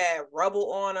 He had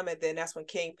rubble on him, and then that's when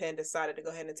Kingpin decided to go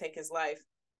ahead and take his life.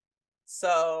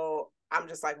 So I'm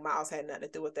just like, Miles had nothing to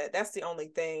do with that. That's the only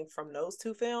thing from those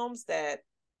two films that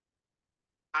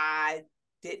I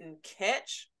didn't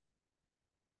catch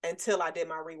until I did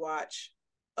my rewatch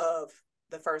of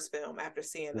the first film after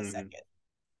seeing the second.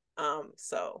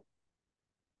 So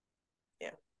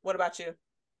yeah. What about you?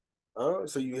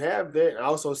 So you have that. I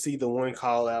also see the one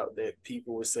call out that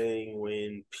people were saying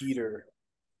when Peter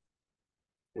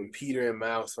and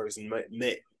Miles first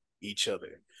met each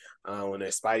other, when their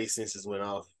Spidey senses went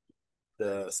off.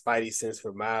 The Spidey sense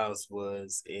for Miles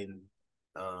was in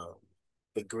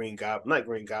the Green Goblin, not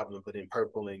Green Goblin, but in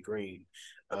purple and green,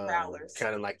 The Prowlers.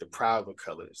 kind of like the Prowler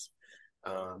colors.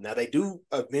 Now they do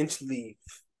eventually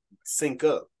sync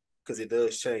up because it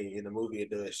does change in the movie.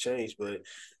 It does change, but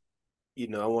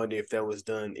I wonder if that was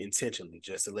done intentionally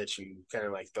just to let you kind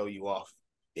of like throw you off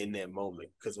in that moment.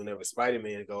 Because whenever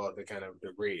Spider-Man go off,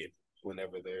 they're red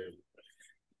whenever they're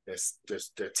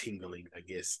tingling, I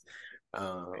guess.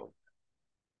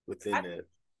 Within that.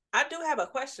 I do have a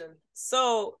question.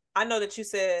 So I know that you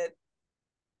said,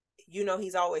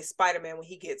 he's always Spider-Man when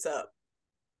he gets up.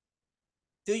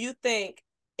 Do you think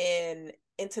in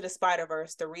Into the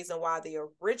Spider-Verse, the reason why the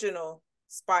original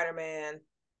Spider-Man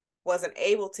wasn't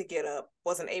able to get up,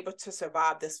 wasn't able to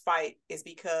survive this fight is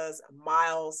because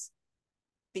Miles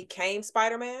became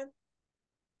Spider-Man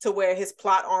to where his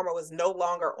plot armor was no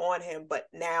longer on him, but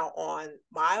now on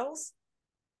Miles?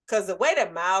 Because the way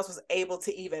that Miles was able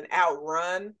to even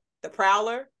outrun the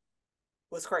Prowler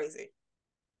was crazy.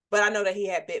 But I know that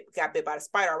he got bit by the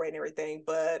spider already and everything,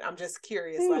 but I'm just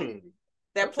curious, like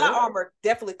that plot armor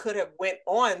definitely could have went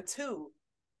on to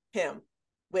him,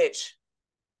 which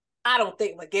I don't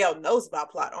think Miguel knows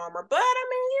about plot armor, but I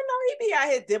mean, he be out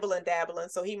here dibbling dabbling,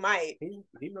 so he might.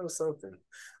 He knows something.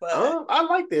 But I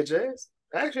like that, Jazz.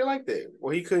 I actually like that.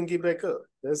 Well, he couldn't get back up.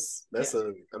 That's yeah.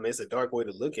 it's a dark way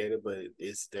to look at it, but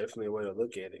it's definitely a way to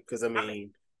look at it. Because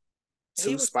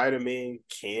two Was, Spider-Man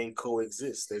can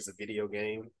coexist. There's a video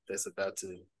game that's about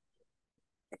to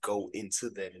go into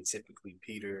that, and typically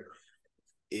Peter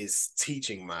is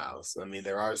teaching Miles. I mean,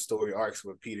 there are story arcs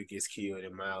where Peter gets killed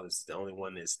and Miles is the only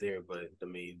one that's there, but I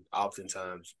mean,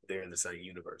 oftentimes they're in the same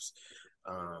universe,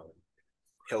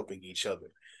 helping each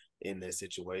other in that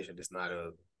situation. It's not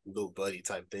a little buddy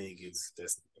type thing. It's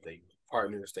just they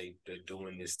partners. They're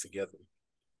doing this together.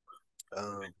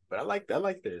 But I like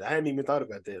that. I hadn't even thought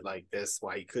about that. Like that's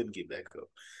why he couldn't get back up.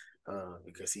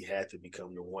 Because he had to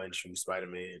become the one true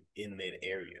Spider-Man in that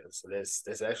area. So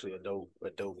that's actually a dope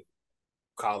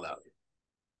call out.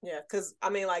 yeah, because I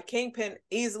mean, like Kingpin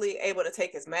easily able to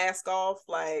take his mask off,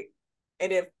 like,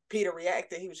 and then Peter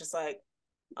reacted. He was just like,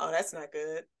 "Oh, that's not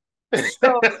good."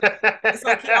 So it's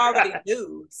like he already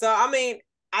knew. So I mean,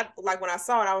 I like when I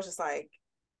saw it, I was just like,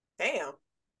 "Damn."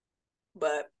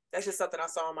 But that's just something I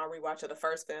saw in my rewatch of the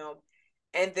first film.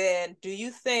 And then, do you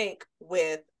think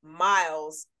with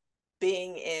Miles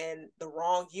being in the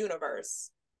wrong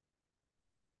universe,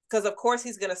 because of course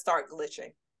he's gonna start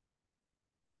glitching.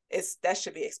 That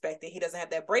should be expected. He doesn't have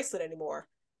that bracelet anymore.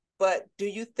 But do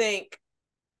you think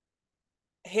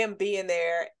him being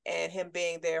there and him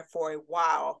being there for a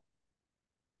while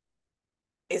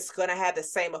is gonna have the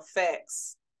same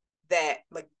effects that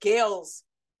Miguel's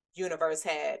universe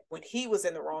had when he was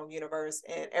in the wrong universe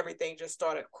and everything just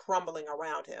started crumbling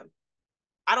around him?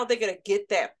 I don't think it'll get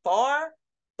that far,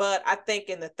 but I think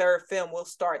in the third film we'll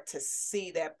start to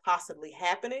see that possibly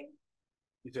happening.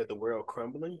 You said the world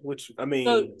crumbling, which I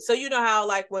mean, so you know how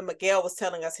like when Miguel was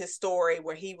telling us his story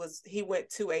where he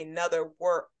went to another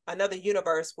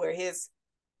universe where his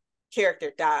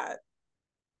character died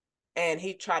and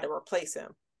he tried to replace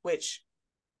him, which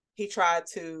he tried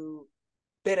to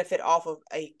benefit off of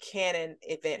a canon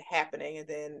event happening, and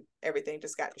then everything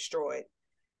just got destroyed.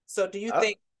 So do you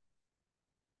think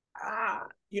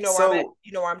you know where I'm at?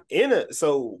 You know where I'm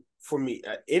so for me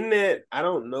in that I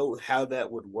don't know how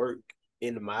that would work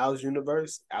in the Miles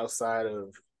universe outside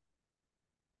of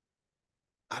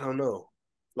I don't know,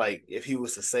 like if he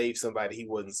was to save somebody he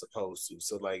wasn't supposed to.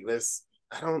 So like that's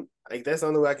the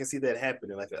only way I can see that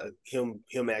happening. Like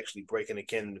him actually breaking a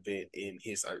canon event in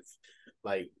his Earth.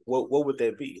 Like what would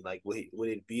that be? Like would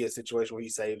it be a situation where he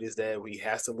saved his dad where he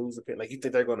has to lose a parent? Like you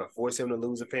think they're gonna force him to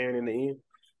lose a parent in the end?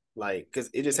 Like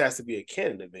because it just has to be a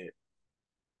canon event.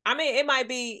 I mean, it might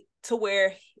be to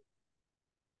where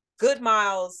Good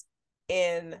Miles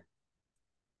in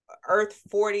Earth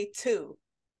 42,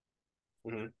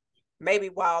 Mm-hmm. maybe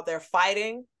while they're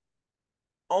fighting,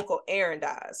 Uncle Aaron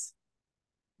dies,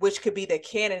 which could be the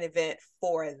canon event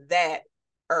for that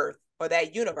Earth or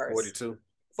that universe 42.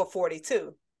 for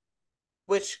 42,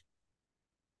 which,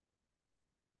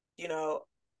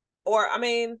 or I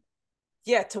mean,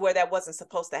 yeah, to where that wasn't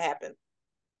supposed to happen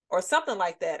or something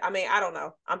like that. I mean, I don't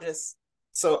know. I'm just.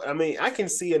 So I mean, I can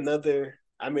see another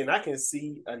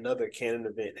canon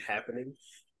event happening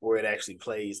where it actually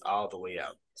plays all the way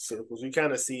out. So because we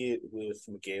kind of see it with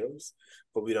Miguel's,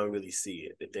 but we don't really see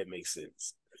it, if that makes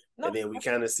sense. No. And then we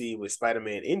kind of see with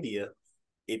Spider-Man India,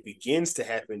 it begins to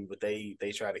happen, but they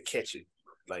try to catch it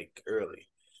like early.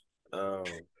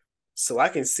 So I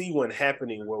can see one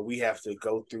happening where we have to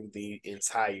go through the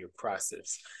entire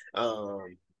process.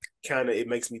 Kind of it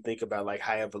makes me think about like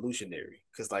High Evolutionary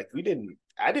because like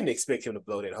I didn't expect him to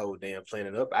blow that whole damn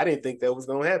planet up. I didn't think that was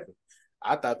gonna happen.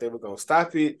 I thought they were gonna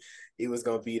stop it. It was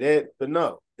gonna be that, but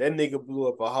no, that nigga blew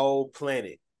up a whole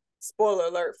planet. Spoiler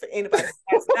alert for anybody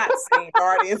who has not seen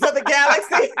Guardians of the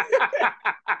Galaxy.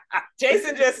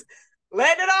 Jason just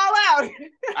letting it all out.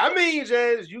 I mean,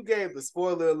 Jazz, you gave the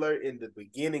spoiler alert in the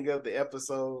beginning of the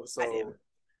episode, so I didn't.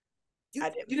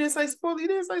 You didn't say spoiler. You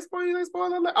didn't say spoiler. You didn't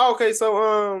spoiler alert. Oh, okay,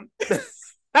 so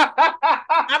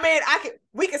I mean,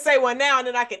 we can say one now, and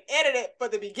then I can edit it for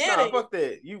the beginning. No, fuck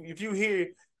that.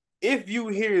 If you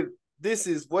hear this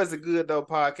is What's It Good Though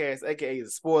podcast, aka the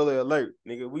spoiler alert,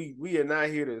 nigga. We are not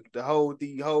here to hold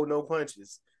no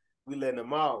punches. We letting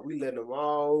them all. We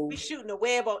shooting the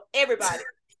web on everybody.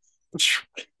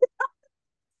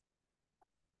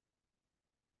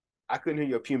 I couldn't hear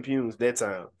your pum pums that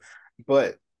time,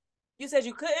 but you said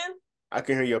you couldn't. I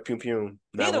can hear your pum pum.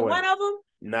 Neither one of them.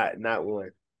 Not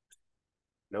one.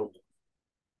 Nope.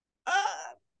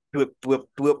 Whip.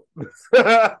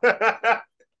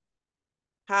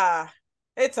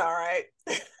 It's all right.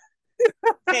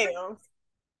 Damn.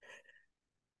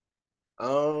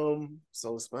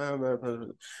 So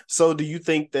Spider-Man. So do you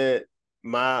think that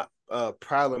my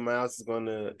Prowler Miles is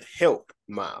gonna help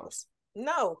Miles?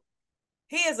 No,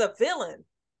 he is a villain.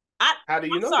 How do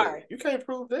you know that? You can't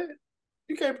prove that.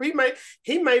 You can't. He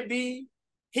might be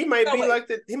like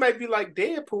that. He might be like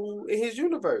Deadpool in his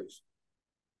universe.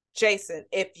 Jason,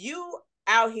 if you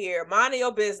out here minding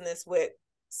your business with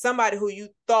somebody who you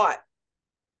thought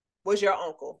was your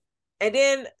uncle, and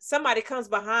then somebody comes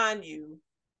behind you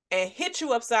and hits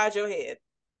you upside your head,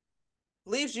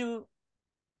 leaves you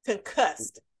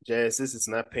concussed. Jazz, this is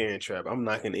not Parent Trap. I'm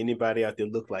knocking anybody out there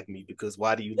look like me, because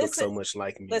why do you look so much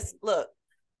like me? Look,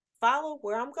 follow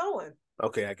where I'm going.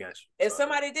 Okay, I got you. If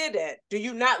somebody did that, do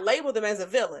you not label them as a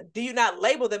villain? Do you not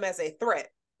label them as a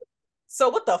threat? So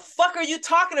what the fuck are you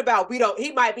talking about?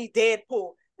 He might be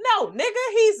Deadpool. No,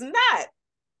 nigga, he's not.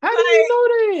 How do you know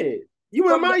that?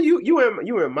 You in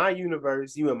my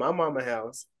universe. You in my mama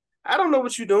house. I don't know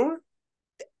what you're doing.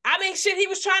 I mean, shit, he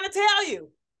was trying to tell you,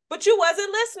 but you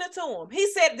wasn't listening to him. He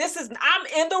said, I'm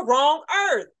in the wrong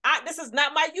earth. This is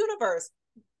not my universe.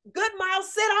 Good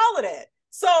Miles said all of that.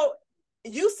 So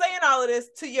you saying all of this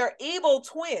to your evil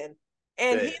twin,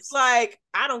 and he's like,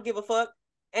 I don't give a fuck.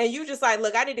 And you just like,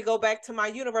 look, I need to go back to my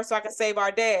universe so I can save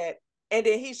our dad. And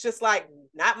then he's just like,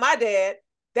 not my dad.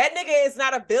 That nigga is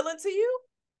not a villain to you?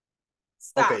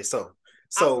 Stop. Okay, so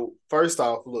first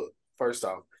off,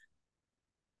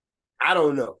 I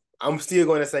don't know. I'm still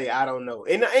going to say I don't know.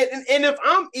 And if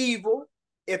I'm evil,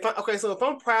 if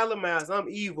I'm Prowler Miles, I'm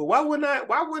evil. Why wouldn't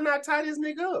I tie this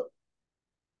nigga up?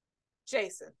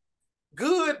 Jason.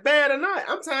 Good, bad, or not,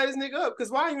 I'm tying this nigga up,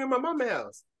 because why are you in my mama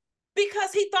house?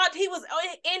 Because he thought he was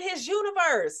in his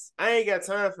universe. I ain't got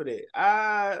time for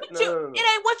that. No. It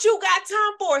ain't what you got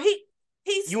time for.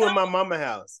 He's you in my mama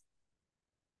house.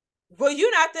 Well, you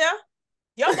not there.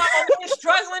 Your mama was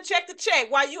struggling check to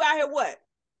check while you out here what?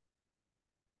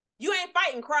 You ain't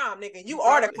fighting crime, nigga. You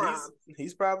are the crime.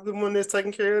 He's probably the one that's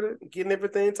taking care of it, getting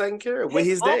everything taken care of. With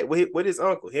his dad, with his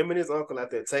uncle. Him and his uncle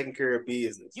out there taking care of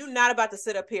business. You're not about to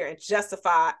sit up here and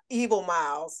justify evil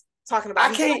Miles talking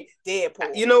about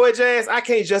Deadpool. You know what, Jazz? I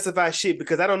can't justify shit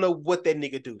because I don't know what that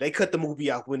nigga do. They cut the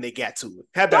movie off when they got to it.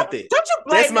 How about that? Don't you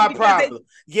blame That's my problem.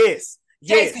 Yes.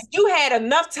 Jason, you had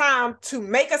enough time to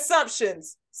make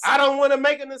assumptions. I don't want to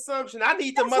make an assumption. I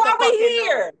need to motherfucking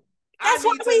know. That's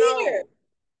why we here.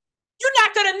 You're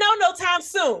not gonna know no time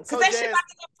soon, because that shit about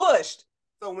to get pushed.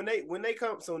 So when they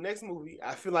come, so next movie,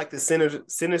 I feel like the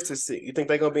Sinister Six. You think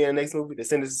they're gonna be in the next movie, the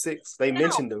Sinister Six? They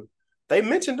mentioned them.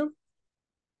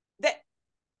 That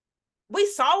we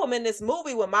saw them in this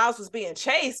movie when Miles was being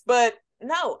chased, but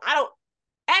no, I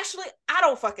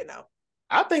don't fucking know.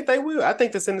 I think they will. I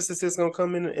think the Sinister Six is gonna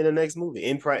come in the next movie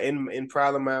in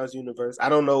Prowler Miles universe. I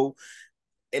don't know.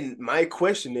 And my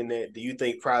question in that, do you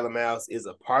think Prowler Miles is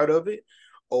a part of it?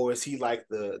 Or is he like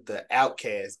the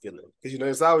outcast villain? Because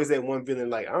there's always that one villain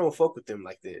like, I don't fuck with them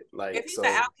like that. Like, if he's the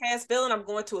outcast villain, I'm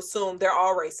going to assume they're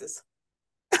all racist.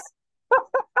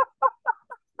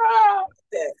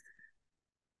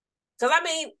 Because I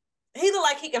mean, he look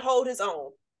like he can hold his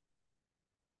own.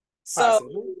 So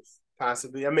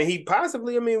possibly. I mean,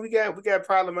 we got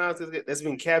Prowler Miles that's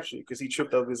been captured because he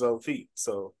tripped over his own feet.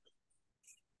 So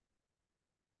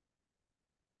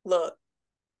look.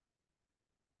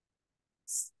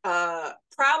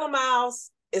 Prowler Miles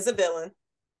is a villain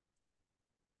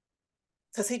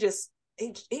because he just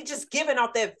giving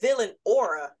off that villain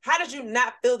aura. How did you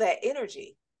not feel that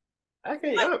energy? I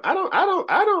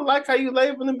don't like how you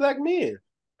labeling black men.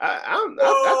 I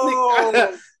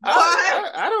think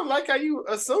What? I don't like how you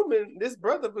assuming this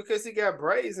brother because he got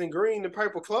braids and green and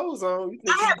purple clothes on. You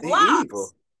think I have he locks.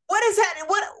 evil? What is that?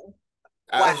 What?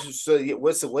 Wow.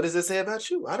 What does it say about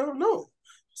you? I don't know.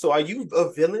 So are you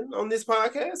a villain on this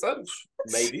podcast?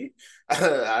 Maybe.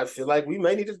 I feel like we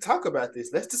may need to talk about this.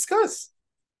 Let's discuss.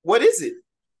 What is it?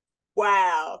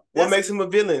 Wow. What makes him a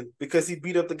villain? Because he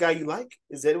beat up the guy you like?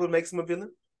 Is that what makes him a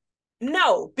villain?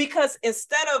 No, because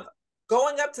instead of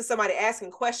going up to somebody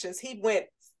asking questions, he went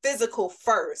physical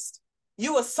first.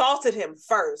 You assaulted him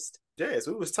first. Yes,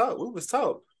 we was taught. We was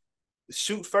taught.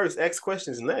 Shoot first, ask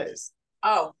questions last.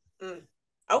 Oh,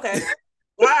 okay.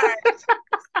 All right.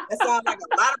 That sounds like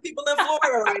a lot of people in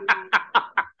Florida right now.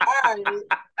 All right.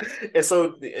 And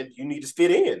so you need to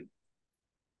fit in.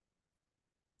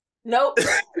 Nope.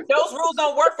 Those rules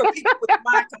don't work for people with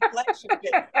my complexion,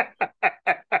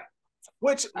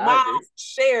 which Miles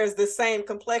shares the same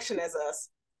complexion as us.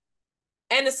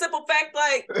 And the simple fact,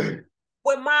 like,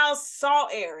 when Miles saw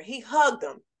Aaron, he hugged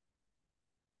him.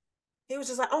 He was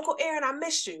just like, Uncle Aaron, I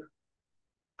missed you.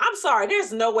 I'm sorry,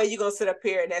 there's no way you're going to sit up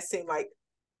here and that seemed like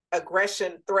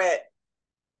aggression, threat.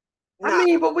 Nah. I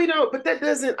mean, but that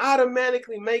doesn't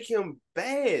automatically make him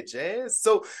bad, Jazz.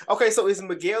 So, okay, so is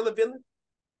Miguel a villain?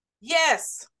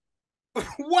 Yes.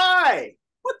 Why?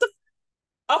 What the?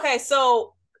 Okay,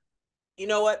 so you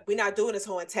know what? We're not doing this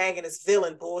whole antagonist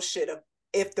villain bullshit of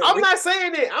I'm not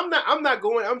saying it. I'm not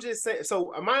going. I'm just saying.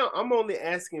 So I'm only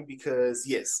asking because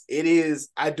yes, it is.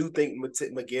 I do think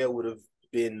Miguel would have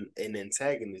been an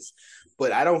antagonist,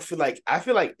 but I don't feel like. I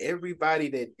feel like everybody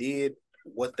that did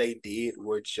what they did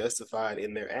were justified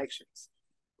in their actions.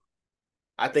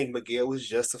 I think Miguel was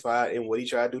justified in what he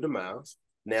tried to do to Miles.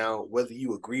 Now, whether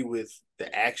you agree with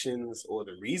the actions or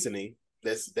the reasoning,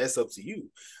 that's up to you.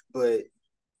 But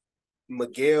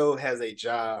Miguel has a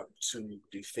job to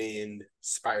defend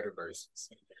Spider-Verses.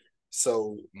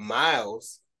 So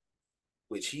Miles,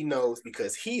 which he knows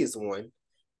because he is one,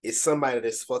 is somebody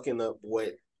that's fucking up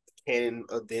what canon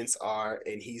events are,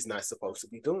 and he's not supposed to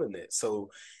be doing that.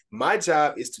 So my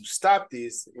job is to stop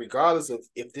this, regardless of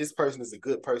if this person is a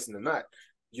good person or not.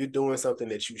 You're doing something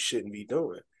that you shouldn't be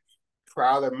doing.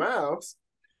 Prowler Miles,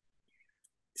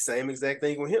 same exact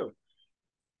thing with him.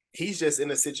 He's just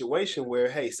in a situation where,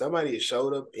 hey, somebody has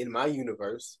showed up in my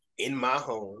universe, in my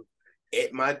home,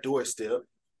 at my doorstep.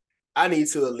 I need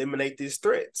to eliminate this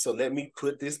threat. So let me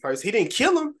put this person. He didn't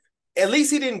kill him. At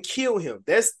least he didn't kill him.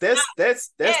 That's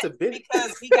the bit.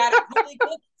 Because he got a really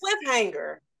good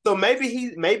cliffhanger. So maybe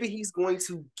he's going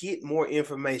to get more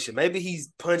information. Maybe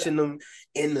he's punching them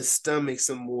in the stomach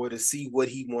some more to see what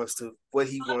he wants to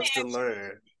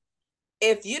learn.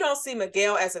 If you don't see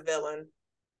Miguel as a villain,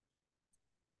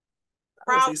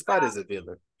 I don't see Spot as a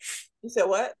villain. You said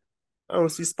what? I don't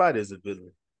see Spot as a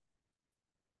villain.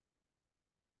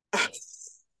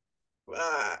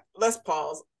 Let's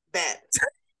pause that.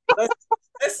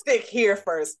 Let's stick here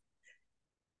first.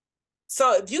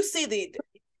 So if you see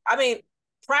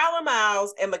Prowler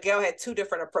Miles and Miguel had two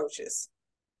different approaches.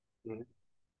 Mm-hmm.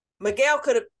 Miguel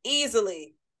could have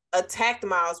easily attacked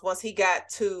Miles once he got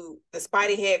to the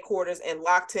Spidey headquarters and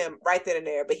locked him right then and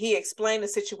there. But he explained the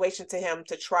situation to him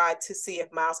to try to see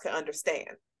if Miles could understand.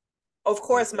 Of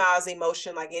course, Miles'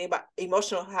 emotional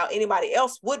how anybody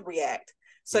else would react.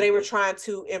 So they were trying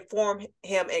to inform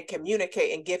him and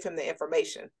communicate and give him the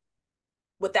information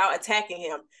without attacking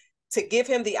him, to give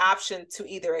him the option to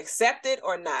either accept it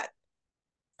or not.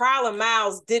 Prowler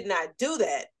Miles did not do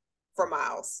that for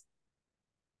Miles.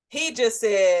 He just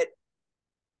said,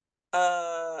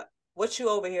 what you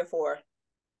over here for?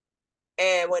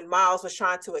 And when Miles was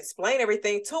trying to explain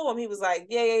everything to him, he was like,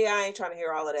 yeah, I ain't trying to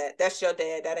hear all of that. That's your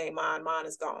dad. That ain't mine. Mine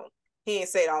is gone. He ain't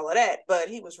said all of that, but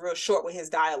he was real short with his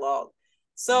dialogue.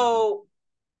 So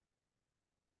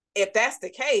if that's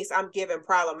the case, I'm giving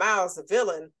Prowler Miles the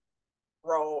villain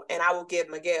role, and I will give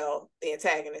Miguel the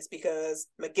antagonist, because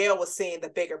Miguel was seeing the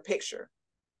bigger picture.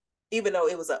 Even though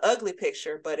it was an ugly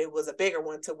picture, but it was a bigger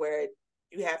one, to where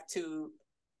you have to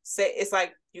say, it's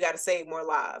like you got to save more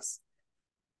lives.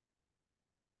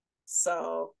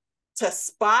 So to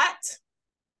Spot,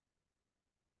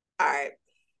 all right,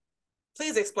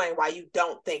 please explain why you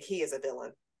don't think he is a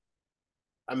villain.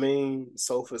 I mean,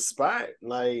 so for Spot,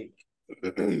 like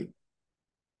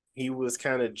he was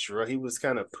kind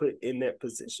of put in that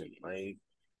position. Like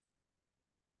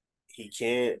he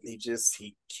can't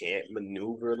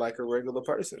maneuver like a regular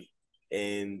person,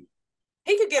 and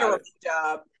he could get a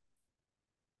job.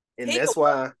 And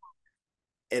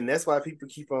that's why people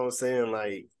keep on saying,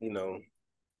 like,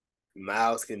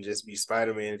 Miles can just be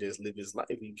Spider-Man and just live his life.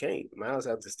 He can't. Miles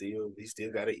have to he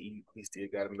still gotta eat. He still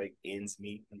gotta make ends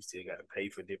meet. He still gotta pay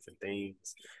for different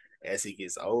things as he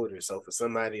gets older. So for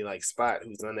somebody like Spot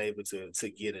who's unable to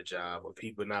get a job, or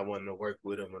people not wanting to work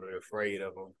with him, or they're afraid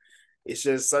of him, it's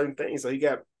just certain things.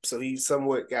 He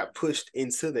somewhat got pushed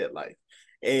into that life.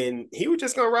 And he was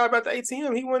just gonna rob out the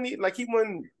ATM. He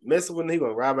wasn't messing with him. He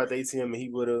gonna rob out the ATM and he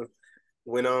would have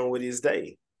went on with his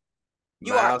day.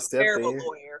 You are a Miles stepped terrible in.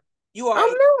 lawyer. You are. I'm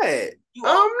not. You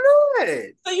are. I'm not.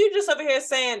 So you just over here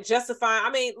saying justifying.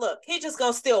 I mean, look, he just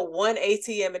gonna steal one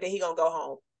ATM and then he gonna go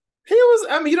home. He was.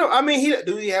 I mean,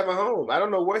 he have a home? I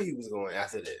don't know where he was going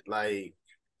after that. Like,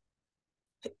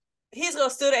 he's gonna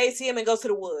steal the ATM and go to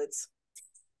the woods.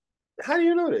 how do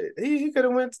you know that? He could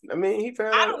have went. I mean, he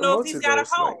found I out don't a know if he's got a multiverse.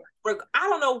 home. I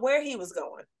don't know where he was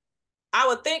going. I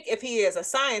would think if he is a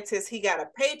scientist, he got a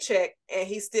paycheck and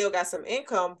he still got some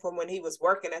income from when he was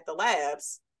working at the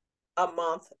labs a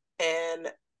month and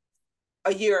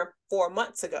a year, 4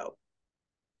 months ago.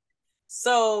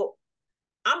 So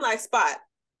I'm like, Spot,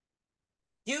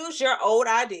 use your old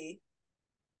ID,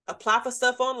 apply for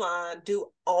stuff online, do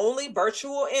only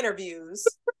virtual interviews,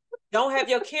 don't have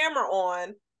your camera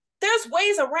on. There's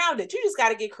ways around it. You just got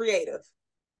to get creative.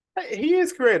 He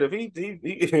is creative.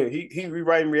 He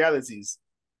rewriting realities.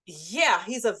 Yeah,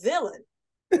 he's a villain.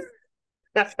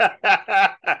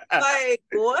 Like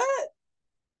what?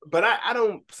 But I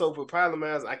don't. So for Problem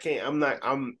Miles, I can't. I'm not.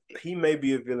 He may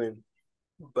be a villain,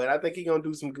 but I think he gonna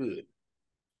do some good.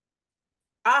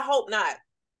 I hope not.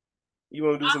 You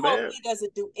want to do I some hope bad? he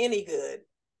doesn't do any good.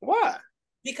 Why?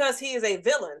 Because he is a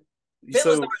villain.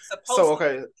 Villains aren't supposed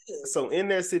okay. to be good. So in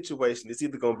that situation, it's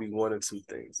either gonna be one or two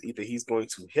things. Either he's going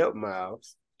to help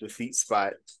Miles defeat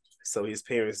Spot, so his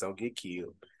parents don't get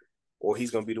killed, or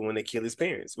he's gonna be the one that kill his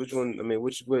parents. Which one? I mean,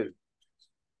 which would?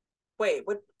 Wait,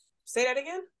 what? Say that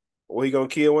again. Or he gonna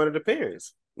kill one of the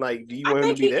parents? Like, do you I want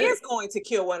him to think be he that? is going to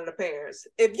kill one of the parents.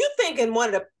 If you thinking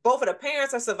both of the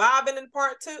parents are surviving in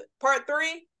part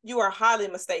 3, you are highly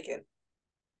mistaken.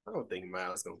 I don't think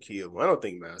Miles gonna kill him. I don't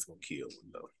think Miles gonna kill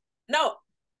him though. No,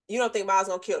 you don't think Miles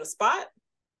gonna kill the Spot?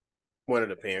 One of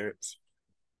the parents.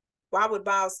 Why would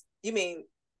Miles? You mean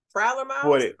Prowler Miles?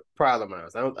 What it? Probably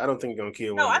Miles. I don't think he's gonna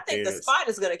kill No, one I of the think the parents. Spot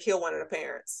is gonna kill one of the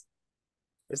parents.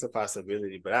 It's a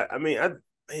possibility, but man.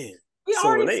 We So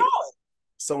already saw it.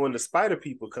 So when the spider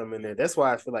people come in there, that's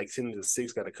why I feel like Sinister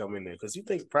Six got to come in there, because you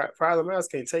think Prowler Miles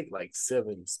can't take like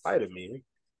 7 Spider-Men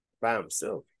by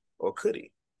himself, or could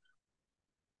he?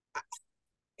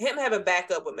 Him having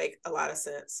backup would make a lot of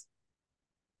sense.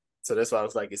 So that's why I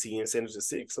was like, is he in Sinister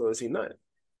Six or is he not?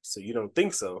 So you don't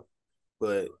think so,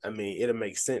 but I mean, it'll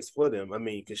make sense for them. I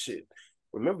mean, because shit,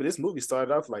 remember this movie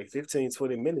started off like 15,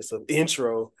 20 minutes of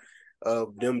intro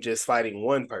of them just fighting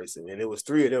one person, and it was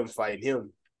 3 of them fighting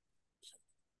him.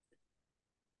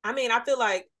 I mean, I feel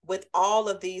like with all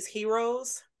of these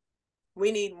heroes,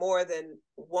 we need more than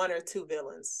 1 or 2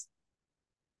 villains.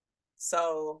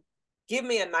 So give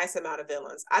me a nice amount of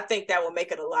villains. I think that will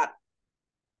make it a lot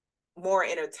more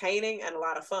entertaining and a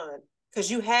lot of fun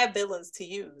because you have villains to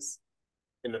use.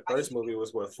 In the first movie, it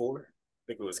was what, 4? I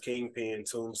think it was Kingpin,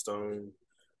 Tombstone,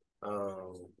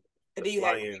 and then you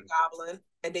had Green Goblin,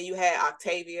 and then you had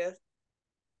Octavia.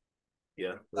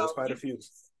 Yeah, there was quite a few.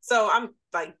 So I'm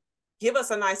like, give us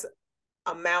a nice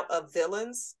amount of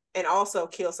villains and also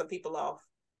kill some people off.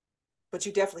 But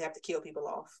you definitely have to kill people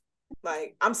off.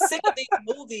 Like, I'm sick of these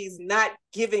movies not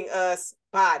giving us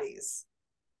bodies.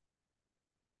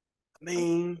 I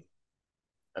mean,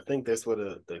 I think that's what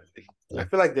I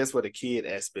feel like that's where the kid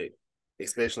aspect,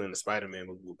 especially in the Spider-Man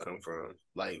movie, will come from.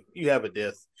 Like, you have a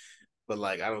death, but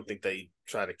like I don't think they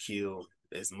try to kill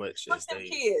as much as they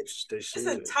should. This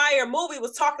entire movie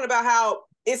was talking about how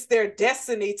it's their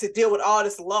destiny to deal with all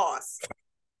this loss.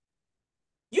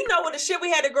 You know what the shit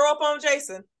we had to grow up on,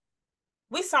 Jason?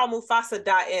 We saw Mufasa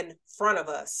die in front of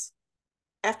us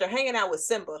after hanging out with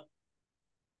Simba,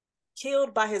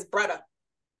 killed by his brother.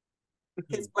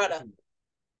 His brother.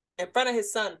 In front of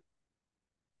his son.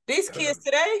 These kids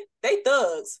today, they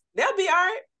thugs. They'll be all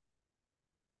right.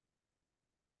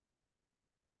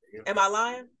 Am I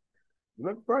lying? You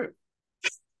might be right.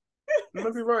 You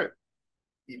might be right.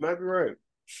 You might be right.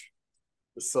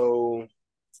 So,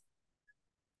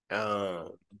 and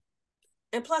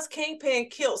plus, Kingpin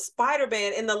killed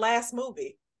Spider-Man in the last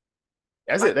movie.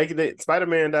 That's it.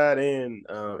 Spider-Man died and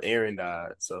Aaron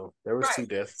died. So there was 2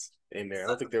 deaths in there. I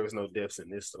don't think there was no deaths in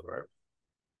this though, right?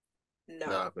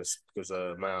 No, because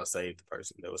Miles saved the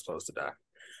person that was supposed to die.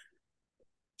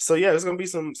 So yeah, there's gonna be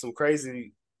some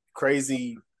crazy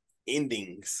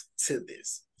endings to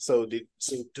this. So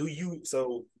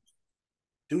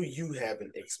do you have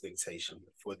an expectation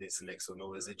for this next one,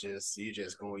 or is it just you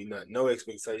just going not no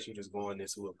expectation, just going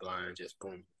into it blind, just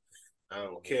boom? I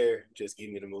don't care, just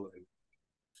give me the movie.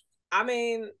 I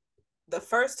mean, the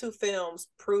first two films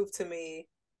proved to me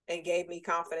and gave me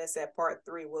confidence that part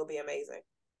 3 will be amazing.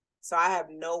 So I have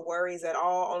no worries at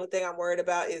all. Only thing I'm worried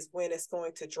about is when it's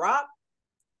going to drop,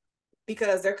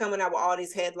 because they're coming out with all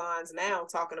these headlines now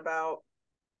talking about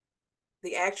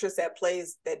the actress that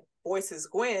voices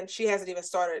Gwen. She hasn't even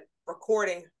started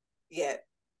recording yet,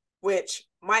 which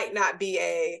might not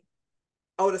be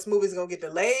this movie's gonna get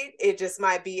delayed. It just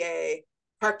might be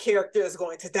her character is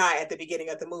going to die at the beginning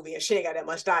of the movie and she ain't got that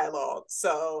much dialogue.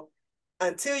 So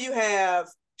until you have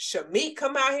Shamik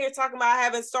come out here talking about I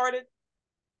haven't started,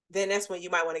 then that's when you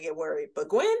might want to get worried. But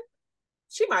Gwen,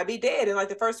 she might be dead in like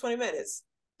the first 20 minutes.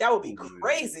 That would be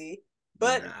crazy.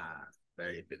 But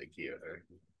that ain't gonna kill her.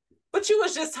 But you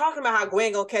was just talking about how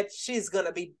Gwen she's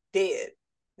gonna be dead.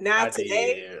 Now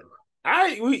today,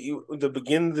 the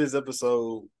beginning of this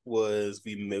episode was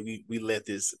we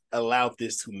allowed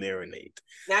this to marinate.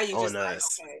 Now you just like,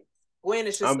 okay, Gwen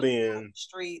is just on the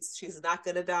streets. She's not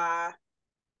gonna die.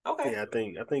 Okay. Yeah,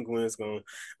 I think Gwen's going.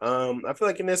 I feel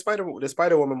like in the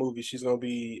Spider-Woman movie, she's gonna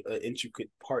be an intricate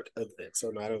part of that. So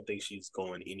no, I don't think she's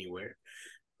going anywhere.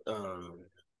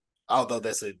 Although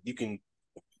you can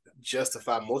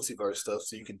justify multiverse stuff,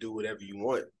 so you can do whatever you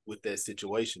want with that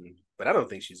situation. But I don't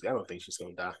think she's gonna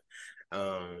die.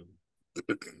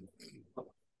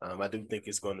 I do think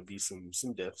it's going to be some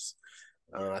deaths.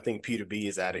 I think Peter B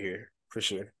is out of here for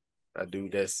sure. I do.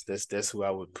 That's who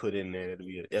I would put in there to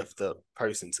be an effed up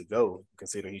person to go,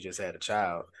 considering he just had a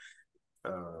child.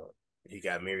 He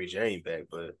got Mary Jane back,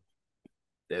 but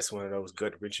that's one of those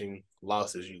gut wrenching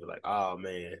losses. You were like, oh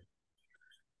man.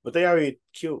 But they already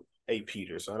killed a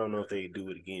Peter, so I don't know if they do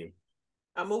it again.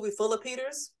 A movie full of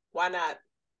Peters? Why not?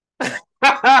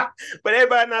 But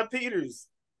everybody not Peters.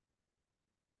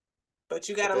 But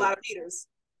you got a lot of Peters.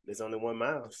 There's only one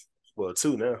Miles. Well,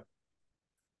 two now.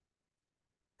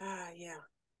 Yeah.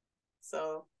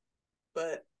 So,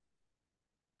 but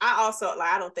I also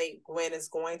I don't think Gwen is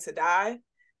going to die.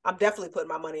 I'm definitely putting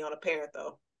my money on a parent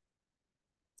though.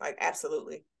 Like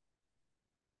absolutely.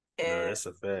 And no, that's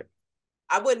a fact.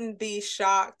 I wouldn't be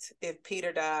shocked if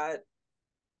Peter died.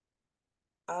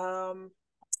 Do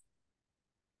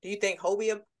you think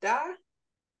Hobie will die?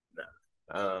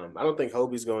 No. I don't think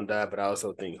Hobie's going to die, but I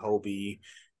also think Hobie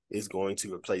is going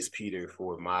to replace Peter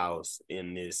for Miles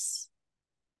in this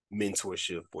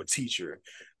mentorship or teacher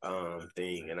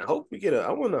thing. And I hope we get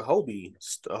I want a Hobie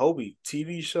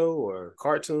TV show or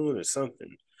cartoon or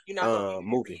something. You're not going to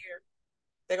movie.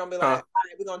 They're going to be like, all right,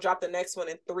 we're going to drop the next one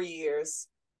in 3 years.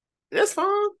 That's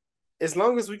fine. As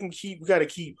long as we got to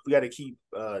keep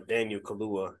Daniel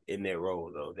Kaluuya in that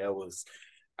role though. That was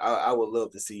I would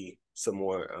love to see some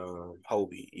more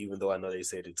Hobie, even though I know they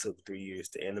said it took 3 years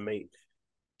to animate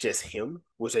just him,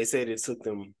 which they said it took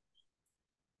them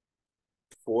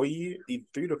 4 years,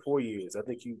 3 to 4 years. I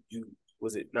think you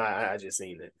was it? Nah, I just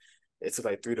seen it. It took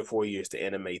like 3 to 4 years to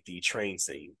animate the train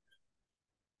scene.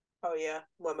 Oh yeah,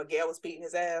 when Miguel was beating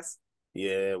his ass.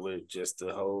 Yeah, with just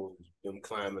the whole them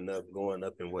climbing up, going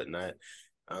up, and whatnot.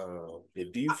 Do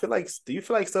you feel like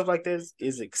stuff like this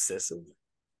is excessive?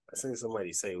 I seen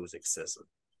somebody say it was excessive.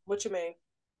 What you mean?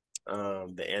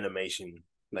 The animation,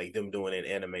 like them doing an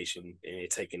animation and it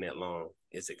taking that long,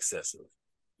 is excessive.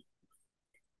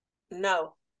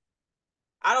 No,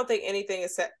 I don't think anything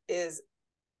is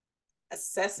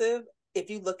excessive if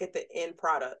you look at the end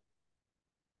product.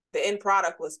 The end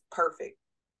product was perfect.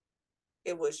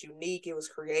 It was unique. It was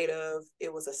creative.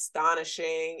 It was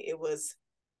astonishing. It was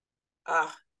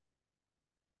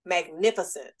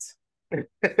magnificent.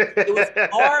 It was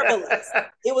marvelous.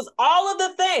 It was all of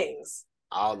the things.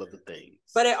 All of the things.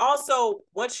 But it also,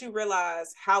 once you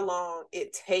realize how long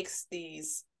it takes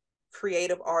these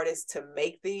creative artists to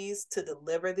make these, to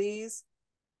deliver these,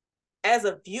 as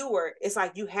a viewer, it's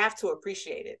like you have to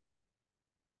appreciate it.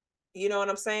 You know what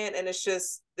I'm saying? And it's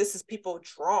just, this is people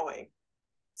drawing.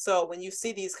 So when you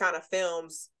see these kind of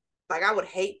films, like I would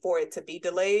hate for it to be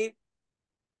delayed,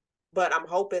 but I'm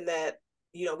hoping that,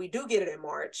 we do get it in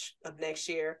March of next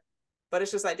year. But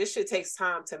it's just like, this shit takes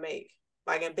time to make.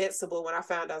 Like Invincible, when I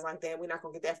found out, I was like, damn, we're not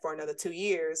going to get that for another 2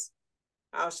 years.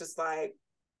 I was just like,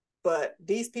 but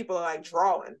these people are like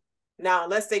drawing. Now,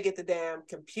 unless they get the damn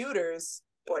computers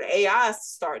or the AI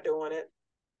start doing it.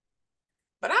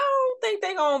 But I don't think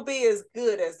they're going to be as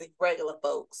good as the regular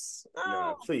folks.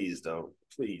 No, please don't.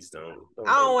 Please don't.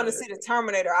 I don't want to see the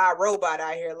Terminator iRobot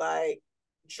out here like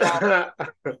drawing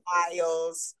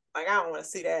aisles. Like, I don't want to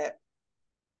see that.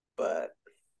 But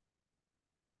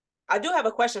I do have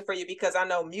a question for you because I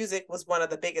know music was one of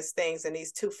the biggest things in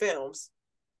these two films.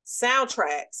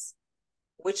 Soundtracks,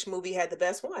 which movie had the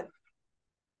best one?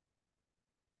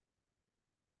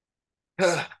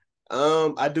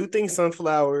 I do think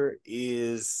Sunflower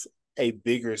is a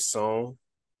bigger song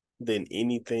than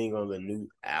anything on the new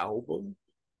album,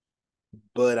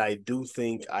 but I do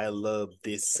think I love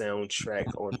this soundtrack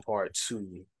on part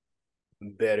two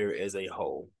better as a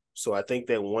whole. So I think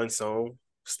that one song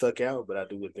stuck out, but I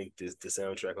do think the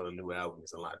soundtrack on the new album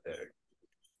is a lot better.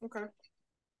 Okay.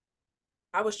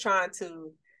 I was trying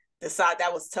to decide.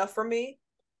 That was tough for me.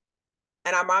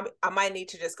 And I might need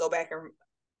to just go back and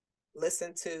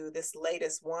listen to this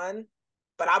latest one.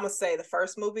 But I'm gonna say the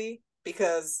first movie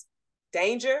because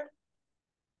Danger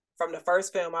from the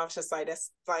first film, I was just like,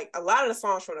 that's like a lot of the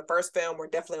songs from the first film were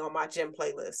definitely on my gym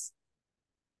playlist.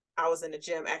 I was in the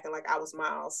gym acting like I was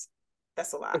Miles.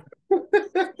 That's a lot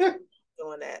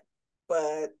doing that.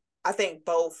 But I think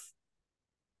both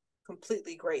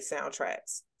completely great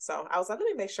soundtracks. So I was like, let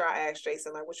me make sure I ask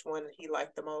Jason like which one he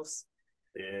liked the most.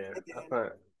 Yeah,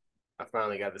 I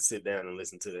finally got to sit down and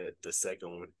listen to the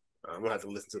second one. I'm gonna have to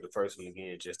listen to the first one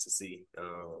again just to see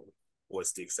what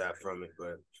sticks out from it.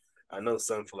 But I know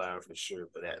Sunflower for sure,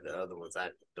 but the other ones I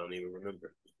don't even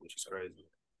remember, which is crazy.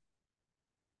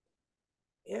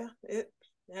 Yeah, it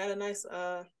had a nice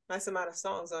amount of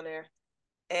songs on there.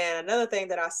 And another thing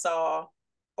that I saw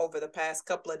over the past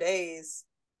couple of days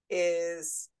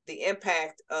is the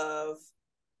impact of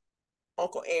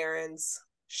Uncle Aaron's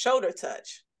shoulder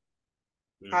touch.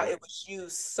 Mm-hmm. How it was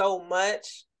used so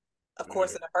much, of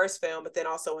course, in the first film, but then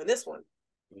also in this one.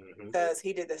 Because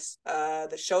he did this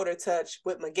the shoulder touch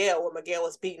with Miguel, where Miguel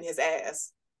was beating his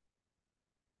ass.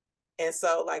 And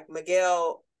so like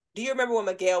Miguel, do you remember when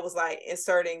Miguel was like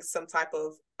inserting some type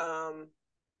of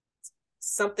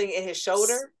something in his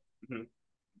shoulder? Mm-hmm.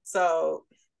 So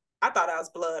I thought that was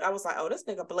blood. I was like, oh, this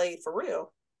nigga blade for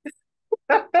real.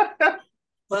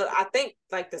 But I think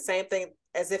like the same thing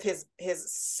as if his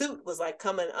suit was like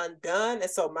coming undone.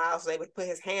 And so Miles was able to put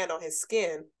his hand on his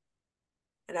skin.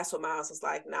 And that's what Miles was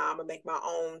like, nah, I'm gonna make my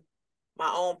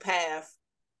own path.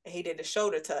 And he did the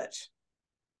shoulder touch.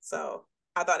 So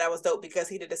I thought that was dope because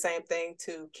he did the same thing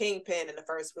to Kingpin in the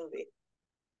first movie.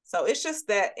 So it's just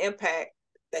that impact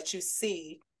that you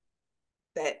see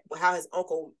that how his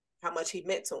uncle, how much he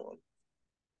meant to him.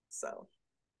 So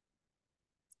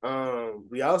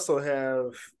we also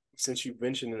have, since you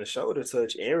mentioned in the shoulder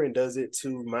touch, Aaron does it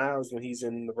to Miles when he's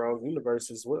in the wrong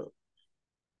universe as well.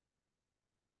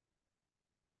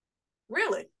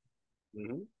 Really?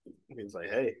 Mm-hmm. He was like,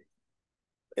 hey.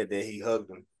 And then he hugged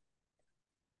him.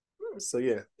 So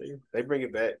yeah, they bring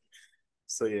it back.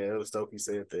 So yeah, it was dope. He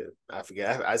said that. I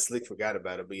forgot. I slick forgot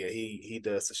about it, but yeah, he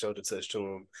does the shoulder touch to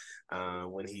him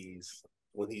when he's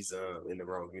in the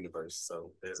wrong universe.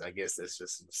 So I guess that's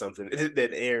just something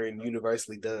that Aaron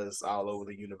universally does all over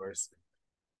the universe.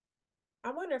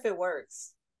 I wonder if it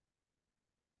works.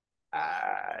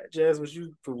 Jazz, would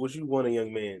you want a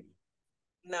young man?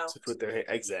 No. To put their hand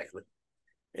exactly.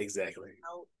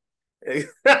 No.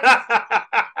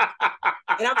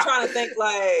 And I'm trying to think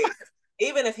like,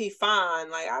 even if he fine,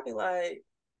 like I'll be like,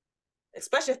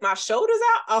 especially if my shoulder's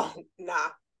out. Oh, nah,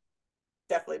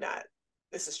 definitely not.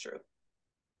 This is true.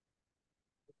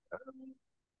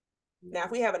 Now,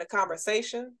 if we having a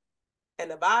conversation and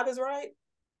the vibe is right,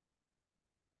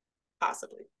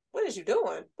 possibly. What is you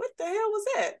doing? What the hell was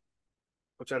that?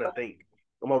 I'm trying to think.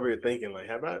 I'm over here thinking like,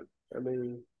 how about? I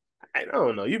mean, I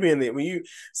don't know. You being there when you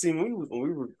see when we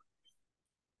were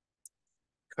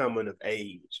coming of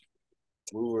age,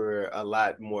 we were a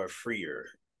lot more freer.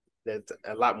 That's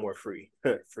a lot more free.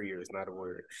 Freer is not a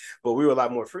word, but we were a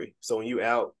lot more free. So when you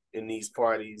out in these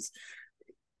parties,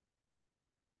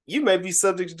 you may be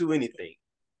subject to do anything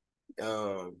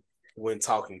when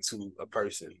talking to a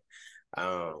person.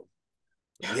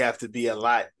 We have to be a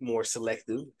lot more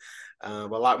selective, a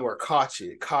lot more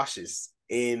cautious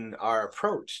in our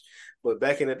approach. But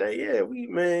back in the day, yeah,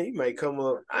 you might come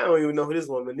up. I don't even know who this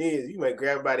woman is. You might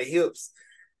grab her by the hips,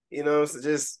 so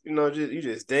you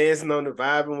just dancing on the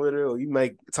vibing with her, or you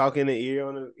might talk in the ear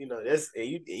on her.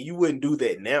 You wouldn't do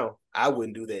that now. I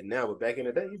wouldn't do that now, but back in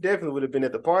the day, you definitely would have been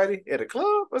at the party, at a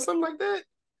club, or something like that.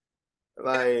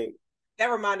 Like that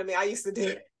reminded me, I used to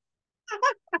do.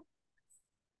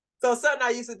 So something I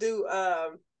used to do,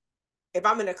 if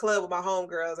I'm in a club with my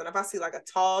homegirls and if I see like a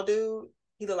tall dude,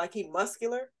 he look like he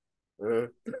muscular.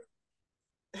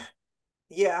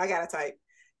 Yeah, I got a type.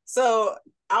 So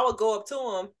I would go up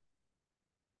to him,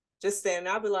 just stand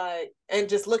there, I'd be like, and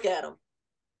just look at him.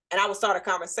 And I would start a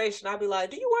conversation. I'd be like,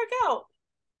 do you work out?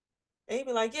 And he'd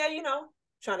be like, yeah,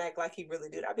 trying to act like he really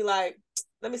did. I'd be like,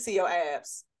 let me see your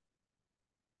abs.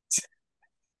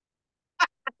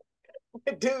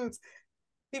 Dudes,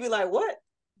 he'd be like, what?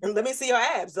 And let me see your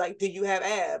abs. Like, do you have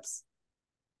abs?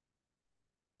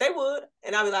 They would.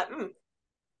 And I'd be like,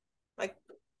 like,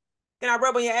 can I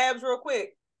rub on your abs real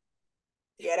quick?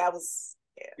 Yeah, that was,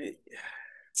 yeah.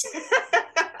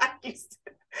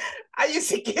 I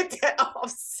used to get that off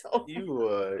so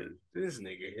this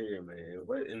nigga here, man.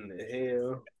 What in the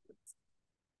hell?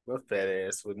 My fat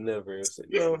ass would never say,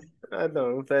 no, I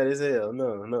don't. I'm fat as hell.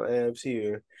 No abs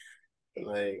here.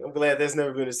 Like, I'm glad that's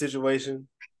never been a situation.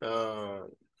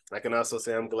 I can also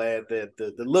say I'm glad that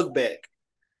the look back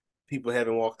people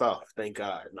haven't walked off. Thank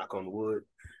God. Knock on the wood.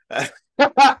 Shout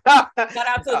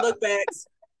out to the look backs.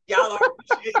 Y'all are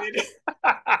appreciated.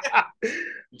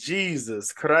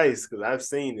 Jesus Christ, because I've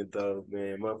seen it though,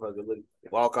 man. Motherfucker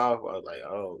walk off. I was like,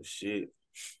 oh shit.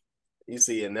 You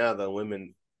see it now though.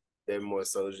 Women, they're more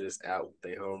so just out with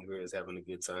their homegirls having a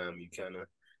good time. You kind of,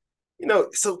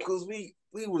 so because we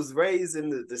was raised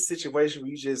in the situation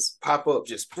where you just pop up,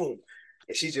 just boom,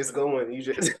 and she just going, you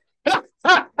just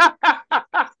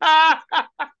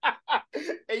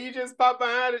and you just pop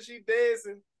behind her, she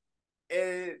dancing.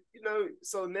 And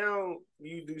so now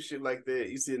you do shit like that.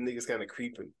 You see the niggas kind of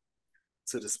creeping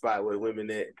to the spot where the women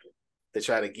at they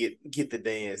try to get the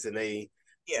dance, and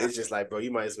it's just like, bro,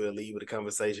 you might as well leave with a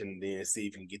conversation and then see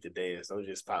if you can get the dance. Don't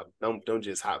just don't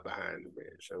just hop behind the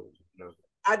man. So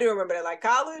I do remember that, like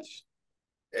college.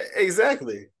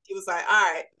 Exactly. He was like,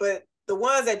 all right, but the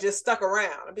ones that just stuck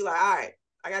around, I'd be like, all right,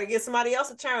 I gotta get somebody else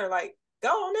a turn. Like, go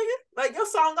on, nigga. Like, your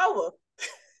song over.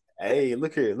 Hey,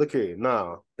 look here.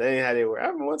 No, they ain't how they were. I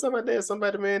remember one time I danced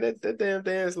somebody, man, that damn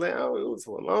dance, like, it was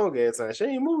for a long ass time. She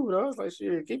ain't moving. I was like,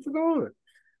 shit, keep it going.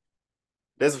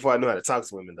 That's before I knew how to talk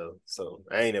to women, though. So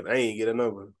I ain't get a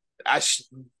number.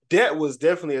 That was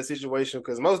definitely a situation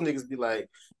because most niggas be like,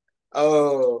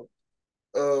 her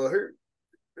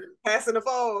passing the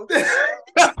phone.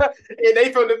 And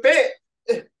they from the back.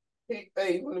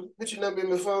 Hey, you want to put your number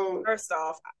in the phone? First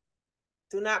off,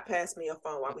 do not pass me your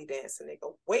phone while we dancing,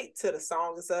 nigga. Wait till the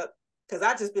song is up. Cause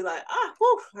I just be like,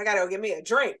 I gotta go get me a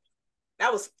drink.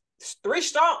 That was three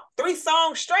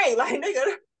songs straight. Like,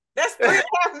 nigga, that's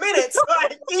 3.5 minutes.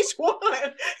 Like, each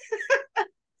one.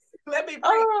 Let me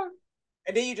breathe.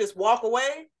 And then you just walk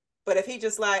away. But if he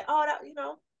just like, let me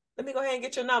go ahead and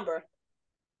get your number.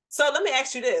 So let me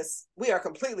ask you this. We are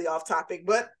completely off topic,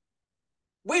 but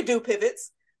we do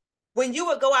pivots. When you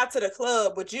would go out to the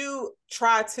club, would you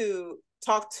try to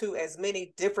talk to as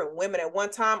many different women at one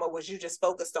time, or was you just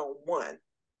focused on one?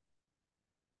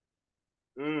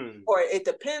 Or it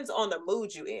depends on the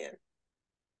mood you in.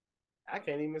 I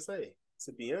can't even say.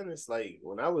 To be honest, like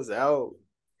when I was out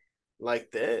like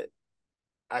that,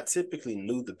 I typically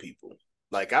knew the people.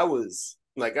 Like I've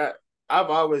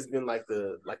always been like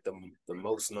the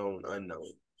most known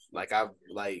unknown. Like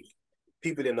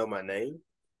people didn't know my name,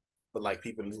 but like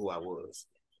people knew who I was.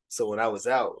 So when I was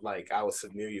out, like I was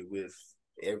familiar with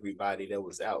everybody that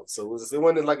was out. So it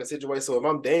wasn't like a situation. So if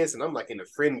I'm dancing, I'm like in a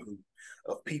friend group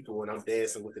of people and I'm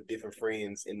dancing with the different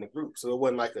friends in the group. So it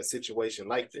wasn't like a situation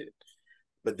like that.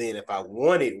 But then if I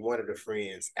wanted one of the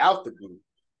friends out the group,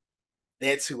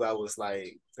 that's who I was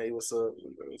like, hey, what's up?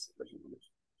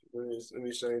 Let me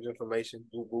exchange information,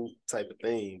 type of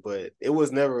thing. But it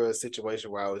was never a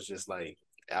situation where I was just like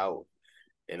out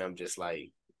and I'm just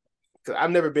like, because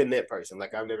I've never been that person.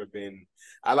 Like I've never been.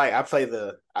 I like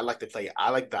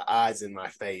the odds in my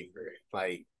favor.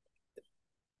 Like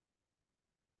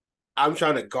I'm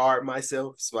trying to guard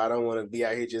myself, so I don't want to be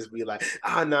out here just be like,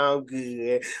 oh no, I'm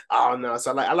good. Oh no.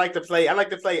 So I like to play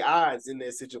odds in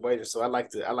that situation. So I like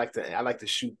to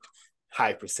shoot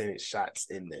high percentage shots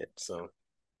in that. So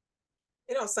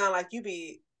it don't sound like you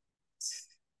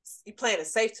playing it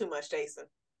safe too much, Jason.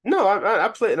 No, I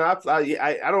play. No,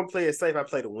 I don't play it safe. I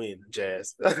play to win,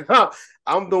 Jazz.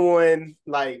 I'm the one.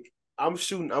 Like I'm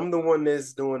shooting. I'm the one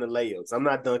that's doing the layups. I'm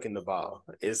not dunking the ball.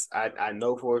 I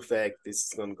know for a fact this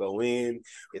is gonna go in.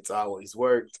 It's always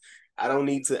worked. I don't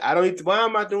need to. Why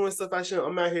am I doing stuff I shouldn't?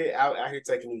 I'm out here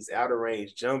taking these outer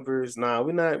range jumpers. Nah,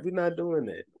 we're not doing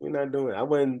that. We're not doing it.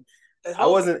 I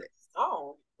wasn't.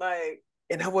 Oh, like.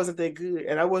 And I wasn't that good.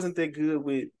 And I wasn't that good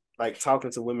with like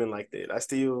talking to women like that. I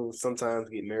still sometimes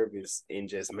get nervous in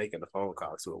just making a phone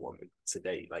call to a woman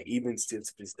today. Like even still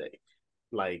to this day.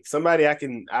 Like somebody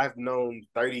I've known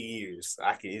 30 years,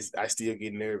 I still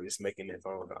get nervous making that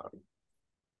phone call.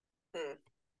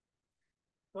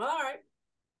 Well, all right.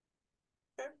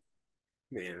 Okay.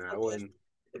 Man, I wasn't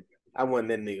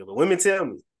that nigga. But women tell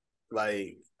me,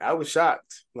 like, I was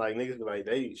shocked. Like niggas be like,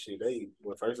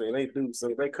 first thing they do, so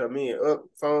they come in up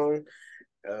phone.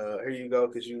 Here you go.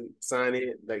 Could you sign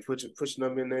it? Like put your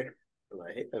number in there. I'm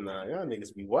like, hey, nah, y'all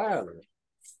niggas be wild.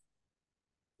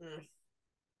 Mm.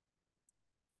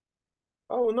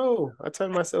 Oh no, I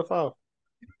turned myself off.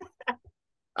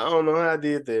 I don't know how I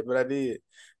did that, but I did.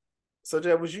 So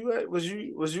Jack, was you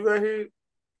out here?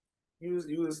 You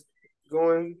was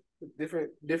going with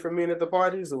different men at the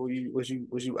parties, or was you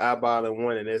eyeballing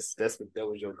one, and that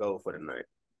was your goal for the night?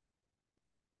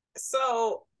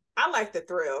 So I like the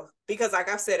thrill because, like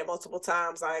I've said it multiple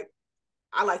times, like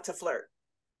I like to flirt.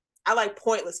 I like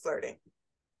pointless flirting,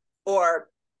 or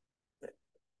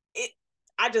it.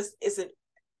 I just isn't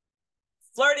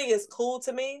flirting is cool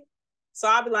to me. So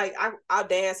I'll be like, I'll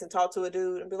dance and talk to a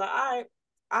dude and be like, all right,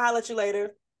 I'll let you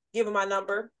later. Give him my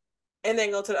number, and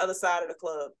then go to the other side of the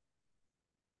club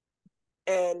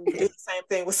and do the same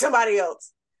thing with somebody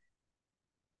else.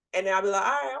 And then I'll be like, all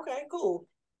right, okay, cool.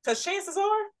 Because chances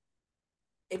are,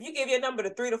 if you give your number to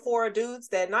 3 to 4 dudes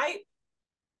that night,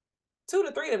 2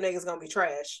 to 3 of them niggas gonna be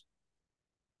trash.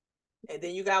 And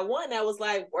then you got one that was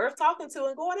like worth talking to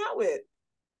and going out with.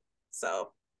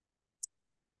 So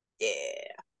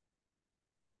yeah.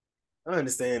 I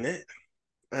understand that.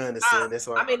 I understand. That's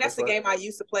why. I mean, that's That's the why. game I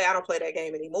used to play. I don't play that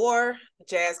game anymore.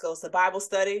 Jazz goes to Bible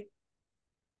study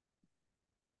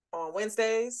on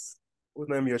Wednesdays. What's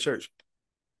the name of your church?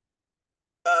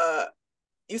 Uh,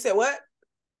 you said what?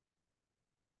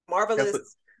 Helpful, Marvelous prayer.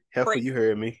 helpful. You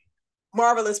heard me.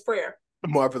 Marvelous prayer.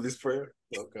 Marvelous prayer.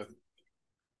 Okay.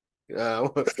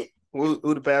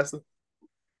 Who the pastor?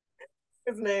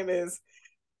 His name is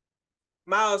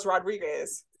Miles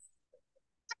Rodriguez.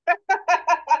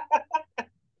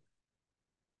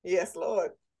 Yes,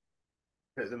 Lord.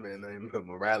 The man named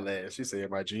Morales. She said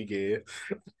Rodriguez.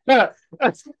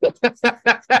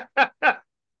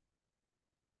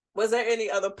 Was there any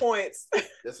other points?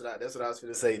 That's what I was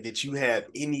going to say. Did you have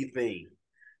anything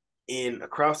in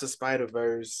Across the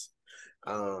Spider-Verse,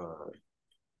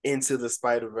 Into the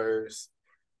Spider-Verse,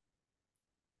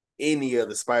 any of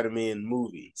the Spider-Man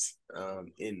movies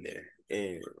in there?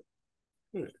 And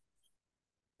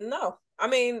No. I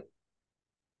mean,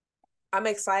 I'm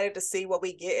excited to see what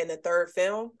we get in the third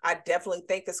film. I definitely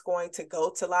think it's going to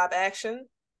go to live action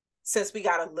since we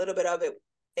got a little bit of it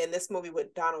in this movie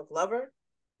with Donald Glover.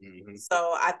 mm-hmm. So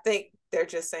I think they're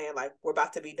just saying like we're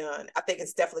about to be done. I think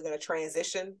it's definitely going to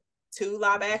transition to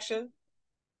live action.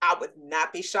 I would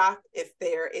not be shocked if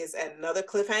there is another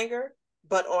cliffhanger,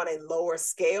 but on a lower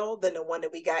scale than the one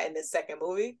that we got in the second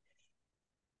movie.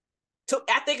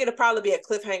 I think it'll probably be a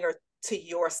cliffhanger to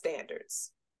your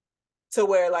standards, to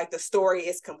where like the story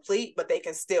is complete, but they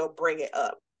can still bring it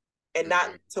up, and not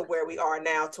to where we are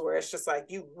now, to where it's just like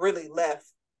you really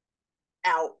left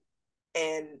out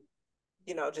and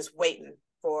just waiting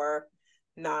for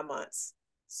 9 months.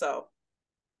 So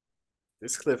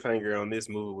This cliffhanger on this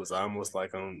movie was almost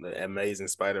like on the Amazing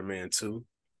Spider-Man 2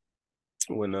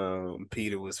 when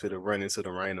Peter was fit to run into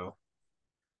the Rhino.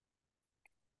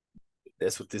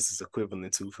 That's what this is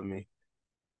equivalent to for me.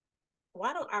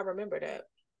 why don't I remember that?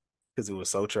 Because it was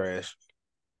so trash.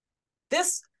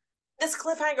 This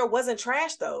cliffhanger wasn't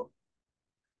trash though.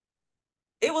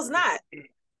 It was not.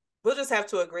 We'll just have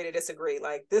to agree to disagree.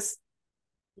 Like this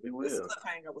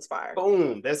cliffhanger was fire.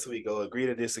 Boom. That's what we go. Agree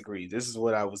to disagree. This is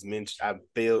what I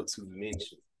failed to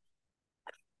mention.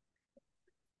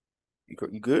 You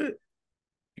good? You good?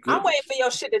 I'm waiting for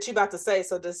your shit that you about to say,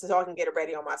 so I can get it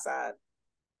ready on my side.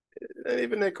 Not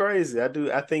even that crazy.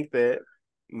 I think that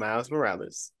Miles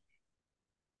Morales.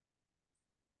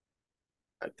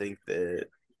 I think that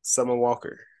Summer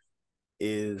Walker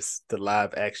is the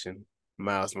live action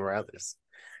Miles Morales.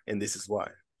 And this is why.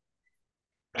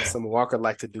 Summer Walker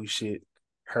like to do shit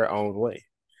her own way.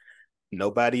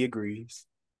 Nobody agrees.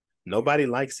 Nobody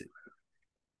likes it.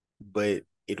 But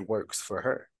it works for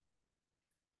her.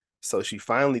 So she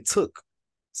finally took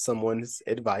someone's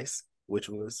advice, which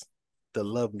was the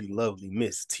lovely, lovely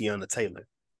Miss Tiana Taylor.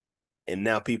 And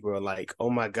now people are like, oh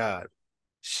my God,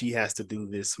 she has to do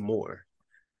this more.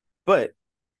 But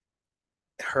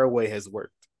her way has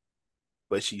worked.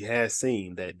 But she has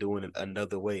seen that doing it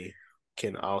another way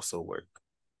can also work.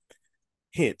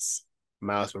 Hence,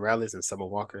 Miles Morales and Summer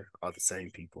Walker are the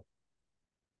same people.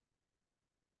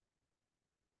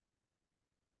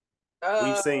 We've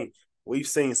Uh, seen we've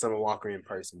seen Summer Walker in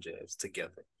person, Jazz,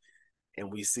 together.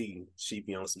 And we see she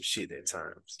be on some shit at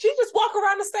times. she just walk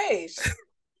around the stage.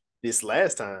 This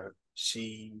last time,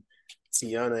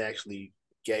 Tiana actually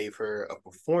gave her a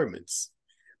performance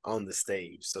on the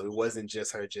stage. So it wasn't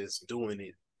just her just doing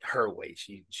it her way.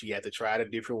 She had to try it a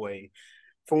different way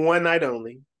for one night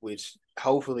only, which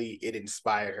hopefully it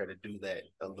inspired her to do that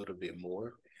a little bit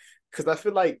more. Because I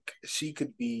feel like she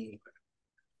could be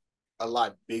a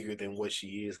lot bigger than what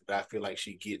she is, but I feel like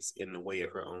she gets in the way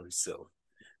of her own self,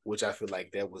 which I feel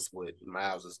like that was what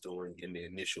Miles was doing in the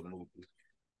initial movie.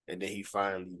 And then he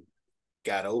finally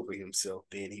got over himself.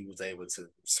 Then he was able to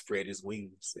spread his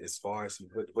wings as far as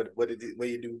what did it, what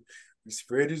you do? He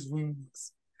spread his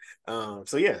wings.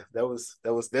 So yeah,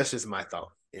 that's just my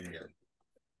thought in there.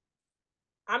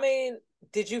 I mean,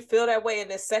 did you feel that way in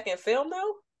this second film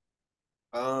though?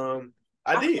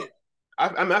 I did.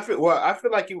 I mean, I feel well. I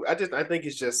feel like you. I think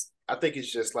it's just. I think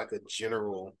it's just like a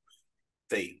general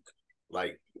thing,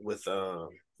 like with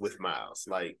Miles,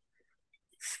 like,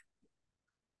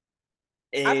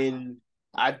 and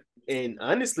I and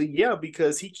honestly, yeah,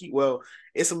 because he keep well,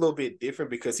 it's a little bit different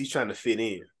because he's trying to fit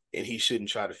in, and he shouldn't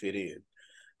try to fit in.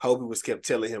 Hobie was kept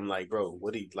telling him like, bro,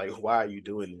 what he like? Why are you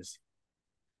doing this?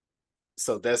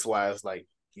 So that's why it's like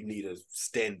you need to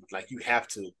stand. Like you have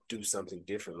to do something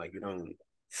different. Like you don't.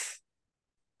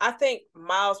 I think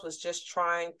Miles was just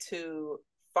trying to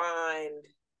find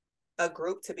a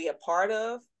group to be a part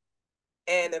of,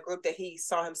 and the group that he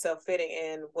saw himself fitting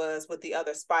in was with the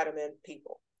other Spider-Man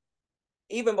people,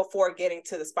 even before getting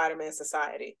to the Spider-Man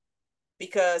Society,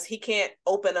 because he can't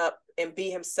open up and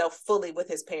be himself fully with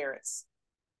his parents.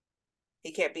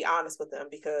 He can't be honest with them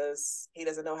because he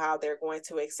doesn't know how they're going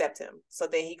to accept him. So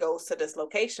then he goes to this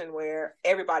location where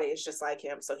everybody is just like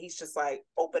him. So he's just like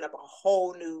open up a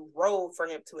whole new road for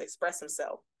him to express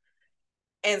himself.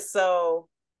 And so,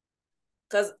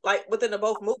 because like within the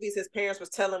both movies, his parents was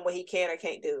telling him what he can or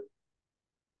can't do.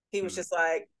 He was just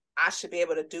like, I should be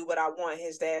able to do what I want.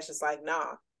 His dad's just like,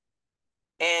 nah.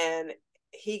 And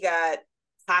he got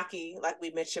cocky, like we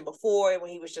mentioned before,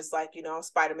 when he was just like,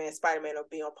 Spider-Man will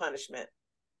be on punishment.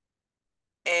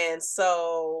 And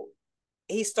so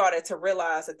he started to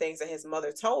realize the things that his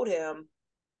mother told him.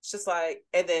 It's just like,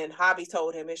 and then Hobby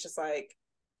told him, it's just like,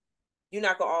 you're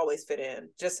not gonna always fit in.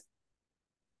 Just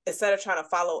instead of trying to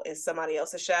follow in somebody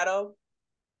else's shadow,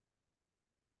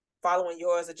 following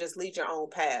yours or just lead your own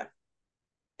path.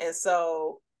 And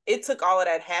so it took all of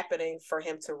that happening for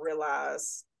him to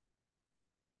realize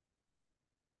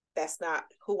that's not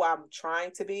who I'm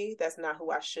trying to be. That's not who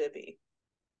I should be.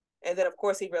 And then, of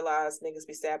course, he realized niggas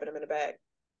be stabbing him in the back.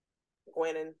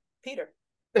 Gwen and Peter.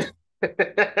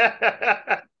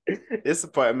 It's a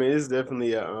part. I mean, it's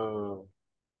definitely a. I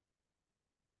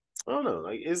don't know.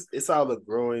 Like it's all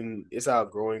growing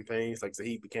pains. Like so,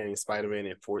 he became Spider-Man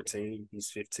at 14.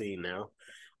 He's 15 now.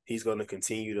 He's going to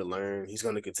continue to learn. He's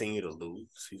going to continue to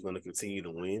lose. He's going to continue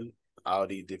to win. All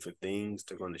these different things,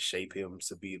 they're going to shape him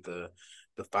to be the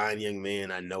fine young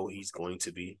man I know he's going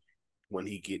to be when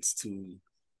he gets to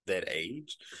that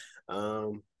age.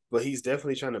 But he's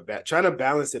definitely trying to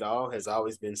balance it all. Has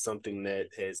always been something that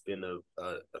has been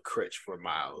a crutch for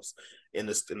Miles in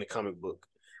the comic book.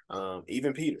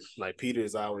 Even Peter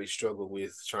has always struggled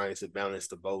with trying to balance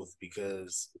the both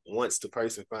because once the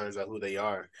person finds out who they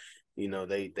are,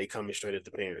 they coming straight at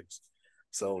the parents.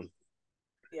 So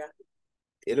yeah,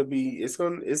 it's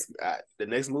the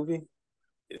next movie.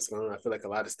 I feel like a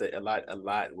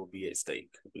lot will be at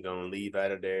stake. We're gonna leave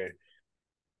out of there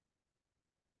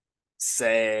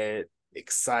sad,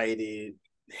 excited,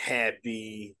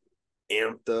 happy,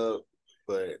 amped up.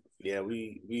 But yeah,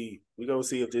 we gonna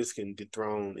see if this can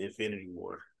dethrone Infinity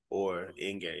War or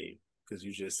Endgame because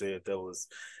you just said that was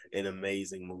an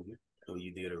amazing movie when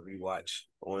you did a rewatch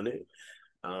on it.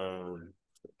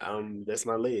 That's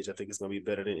my ledge. I think it's gonna be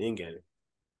better than Endgame.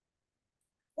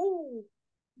 Ooh.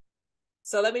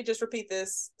 So let me just repeat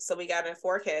this. So we got it in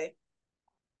 4K.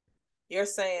 You're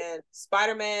saying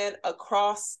Spider-Man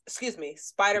Beyond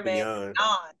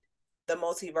the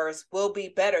multiverse will be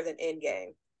better than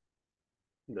Endgame.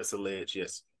 That's a ledge,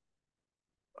 yes.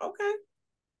 Okay.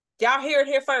 Y'all hear it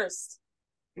here first.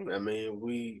 I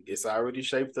mean, it's already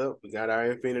shaped up. We got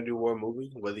our Infinity War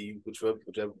movie. Whichever,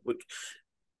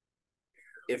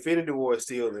 Infinity War is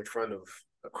still in front of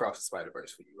Across the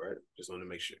Spider-Verse for you, right? Just want to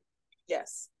make sure.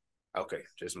 Yes. Okay,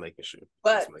 just making sure.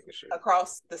 But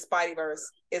Across the Spider-Verse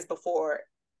is before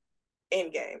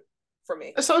Endgame for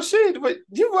me. So shit, but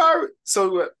you are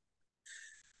so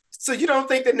you don't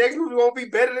think the next movie won't be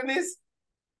better than this?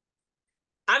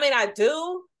 I mean, I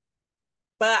do,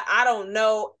 but I don't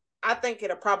know. I think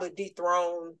it'll probably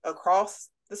dethrone Across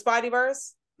the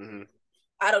Spider-Verse. Mm-hmm.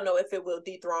 I don't know if it will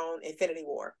dethrone Infinity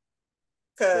War.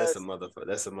 That's a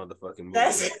motherfucking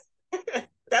movie.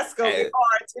 That's gonna be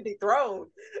hard to dethrone.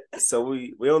 So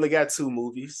we only got 2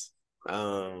 movies. We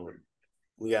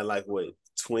got like what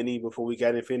 20 before we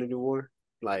got Infinity War.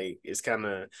 Like it's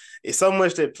so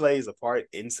much that plays a part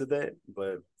into that,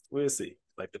 but we'll see.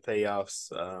 Like the payoffs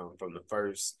from the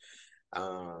first,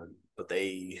 but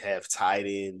they have tied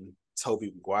in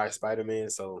Tobey Maguire Spider-Man.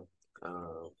 So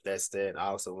that's that. I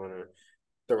also want to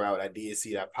throw out, I did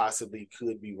see that I possibly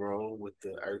could be wrong with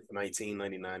the Earth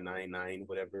 1999,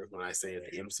 whatever, when I say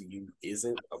that the MCU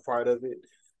isn't a part of it.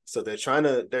 So they're trying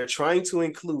to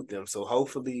include them. So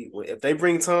hopefully, if they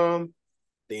bring Tom,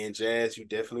 then Jazz, you're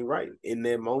definitely right in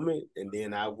that moment, and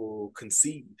then I will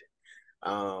concede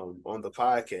on the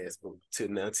podcast. But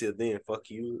until then, fuck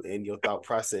you and your thought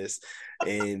process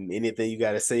and anything you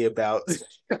got to say about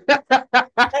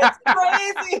That's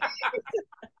crazy.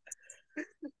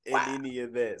 and any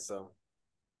of that. So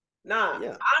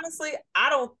yeah, honestly, I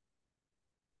don't.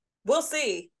 We'll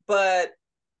see, but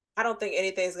I don't think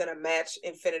anything's gonna match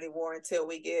Infinity War until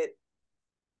we get.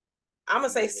 I'm gonna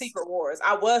say Secret Wars.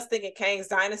 I was thinking Kang's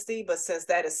Dynasty, but since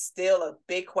that is still a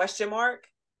big question mark,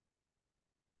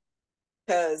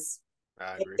 because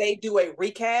if they do a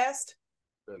recast,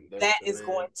 that is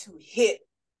going to hit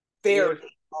very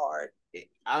hard.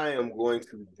 I am going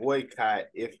to boycott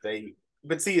if they.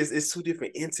 But see, it's two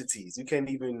different entities. You can't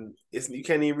even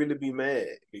really be mad,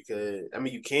 because I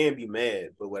mean you can be mad,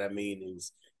 but what I mean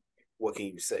is, what can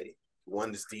you say?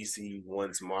 One is DC,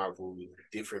 one's Marvel,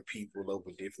 different people over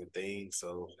different things.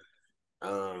 So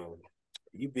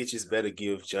you bitches better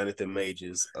give Jonathan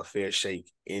Majors a fair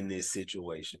shake in this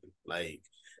situation. Like,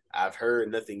 I've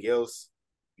heard nothing else.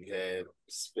 You have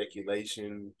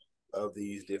speculation of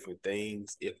these different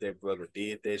things. If that brother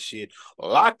did that shit,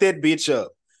 lock that bitch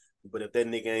up. But if that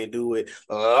nigga ain't do it,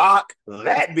 lock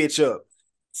that bitch up.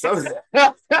 So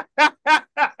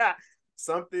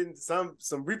some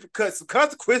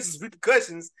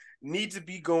repercussions need to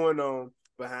be going on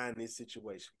behind this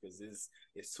situation, because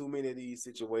it's too many of these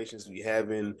situations we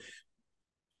having.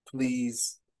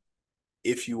 Please,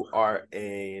 if you are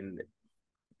an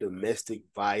domestic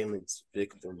violence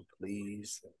victim,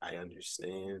 please, I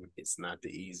understand it's not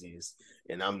the easiest,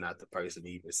 and I'm not the person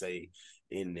to even say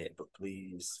in that, but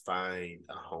please find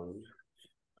a home,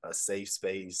 a safe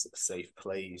space, a safe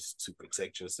place to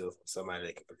protect yourself from somebody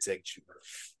that can protect you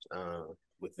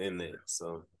within that.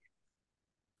 So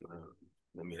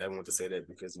I mean, I want to say that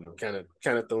because, you know, kind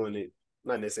of throwing it,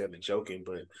 not necessarily joking,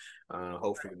 but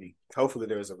hopefully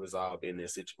there's a resolve in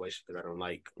this situation, because I don't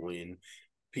like when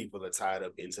people are tied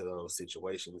up into those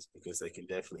situations, because they can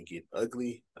definitely get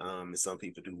ugly. And some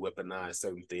people do weaponize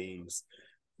certain things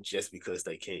just because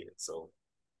they can. So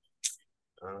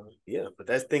yeah, but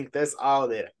that's all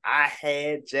that I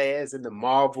had, Jazz, in the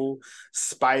Marvel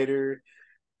Spider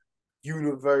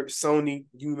Universe, Sony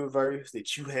Universe.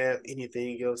 That you have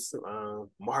anything else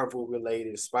Marvel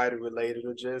related, Spider related,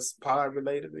 or just pod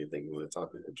related? Anything you want to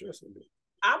talk and address?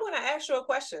 I want to ask you a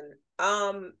question.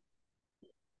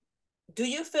 Do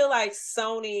you feel like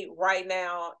Sony right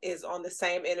now is on the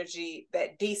same energy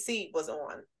that DC was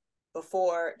on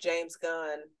before James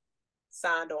Gunn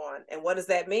signed on? And what does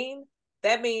that mean?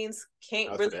 That means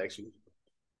can't really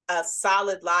a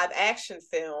solid live action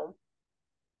film,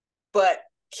 but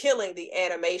killing the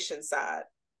animation side.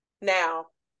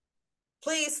 Now,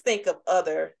 please think of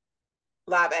other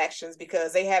live actions,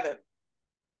 because they haven't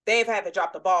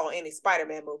dropped the ball in any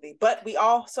Spider-Man movie. But we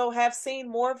also have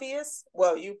seen Morbius.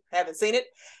 Well, you haven't seen it.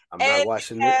 I'm not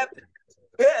watching it.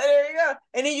 There you go.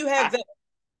 And then you have Venom.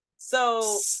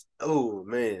 So, oh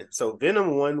man, so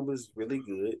Venom 1 was really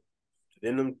good.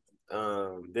 Venom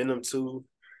 2,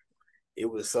 it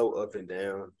was so up and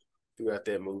down throughout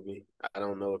that movie. I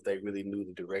don't know if they really knew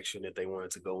the direction that they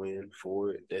wanted to go in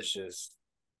for it. That's just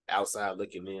outside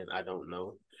looking in. I don't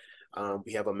know.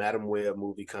 We have a Madam Web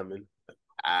movie coming.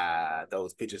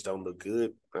 Those pictures don't look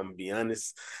good, I'm gonna be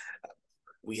honest.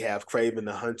 We have Kraven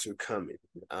the Hunter coming.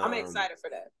 I'm excited for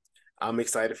that. I'm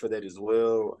excited for that as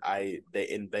well.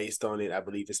 And based on it, I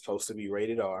believe it's supposed to be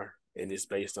rated R, and it's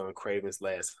based on Kraven's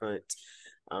Last Hunt.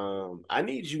 I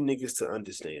need you niggas to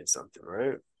understand something,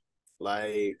 right?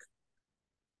 Like,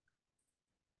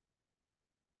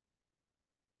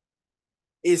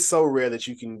 it's so rare that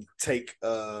you can take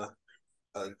a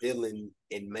villain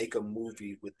and make a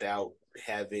movie without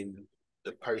having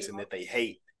the person that they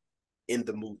hate in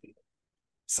the movie.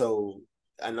 So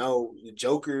I know the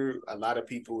Joker, a lot of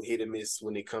people hit and miss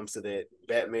when it comes to that.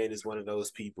 Batman is one of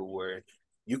those people where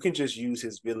you can just use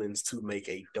his villains to make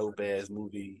a dope ass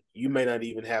movie. You may not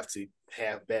even have to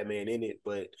have Batman in it,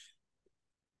 but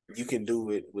you can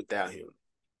do it without him.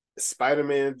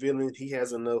 Spider-Man villain, he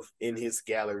has enough in his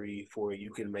gallery for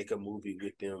you can make a movie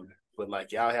with them. But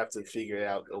like, y'all have to figure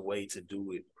out a way to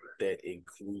do it that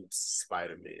includes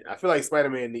Spider-Man. I feel like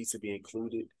Spider-Man needs to be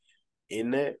included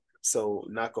in that. So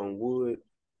knock on wood,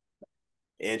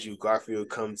 Andrew Garfield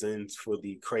comes in for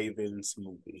the Cravens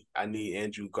movie. I need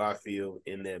Andrew Garfield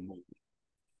in that movie.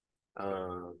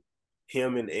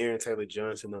 him and Aaron Taylor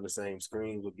Johnson on the same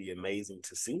screen would be amazing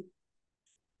to see.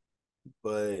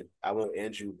 But I want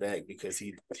Andrew back because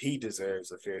he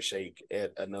deserves a fair shake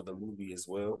at another movie as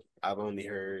well. I've only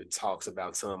heard talks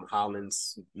about Tom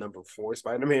Holland's #4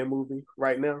 Spider-Man movie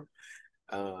right now.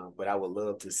 But I would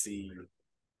love to see.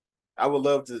 I would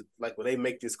love to, like, when they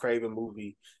make this Craven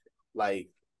movie, like,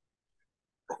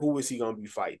 who is he gonna be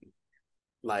fighting?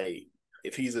 Like,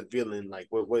 if he's a villain, like,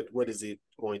 what is it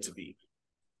going to be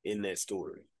in that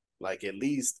story? Like, at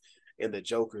least in the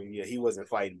Joker, yeah, he wasn't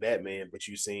fighting Batman, but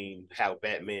you seen how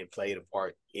Batman played a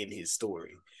part in his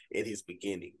story, in his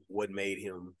beginning. What made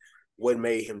him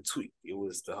tweak? It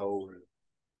was the whole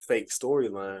fake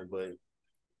storyline, but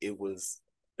it was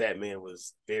Batman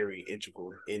was very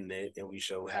integral in that, and we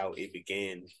show how it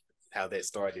began, how that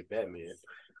started Batman.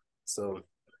 So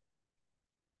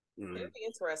it'd be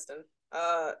interesting.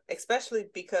 Especially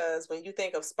because when you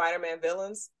think of Spider-Man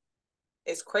villains,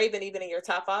 is Craven even in your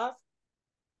top 5?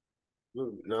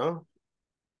 No.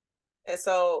 And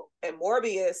so, and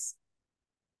Morbius,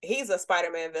 he's a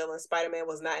Spider-Man villain. Spider-Man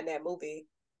was not in that movie.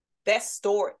 The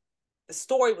story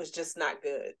was just not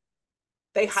good.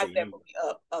 They hyped that movie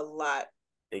up a lot.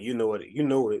 And you know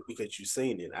it because you've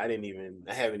seen it. I haven't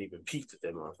even peeked at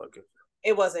that motherfucker.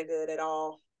 It wasn't good at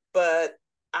all. But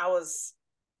I was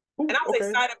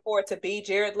excited for it to be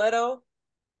Jared Leto.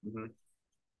 Mm-hmm.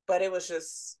 But it was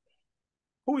just.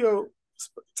 Who your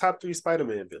top 3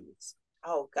 Spider-Man villains?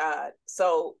 Oh God!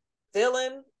 So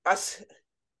villain,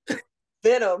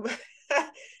 Venom,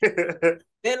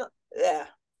 Venom, yeah,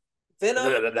 Venom,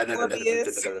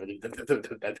 Morbius.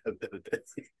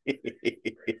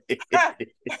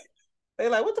 They're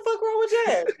like, what the fuck wrong with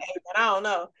Jazz? And I don't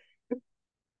know.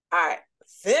 All right,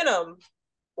 Venom,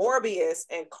 Morbius,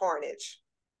 and Carnage.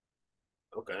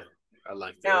 Okay, I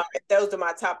like that. Now, if those are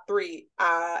my top 3,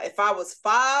 if I was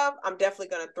 5, I'm definitely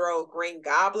going to throw Green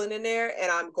Goblin in there,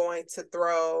 and I'm going to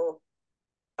throw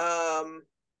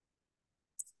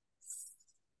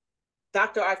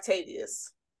Dr.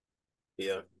 Octavius.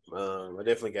 Yeah, I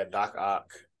definitely got Doc Ock,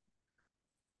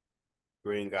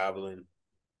 Green Goblin,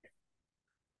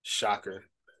 Shocker.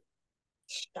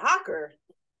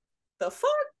 The fuck?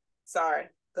 Sorry.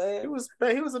 Go ahead. He was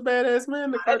a badass man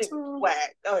in the cartoon.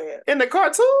 Whack. Oh yeah. In the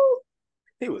cartoon,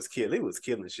 he was killing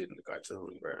shit in the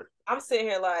cartoon, bro. I'm sitting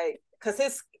here like, cause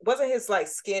his like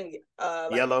skin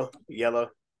yellow.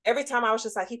 Every time I was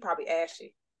just like, he probably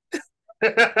ashy.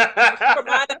 It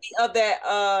reminded me of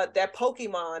that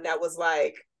Pokemon that was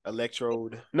like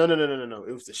Electrode. No.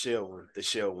 It was the shell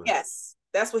one. Yes,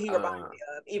 that's what he reminded me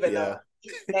of. Even though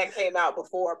that came out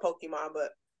before Pokemon,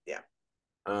 but yeah.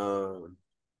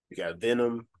 You got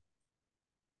Venom.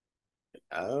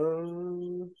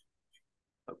 Of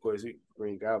course,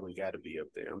 Green Goblin got to be up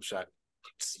there. I'm shocked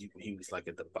he was like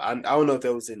at the. I don't know if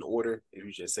that was in order. If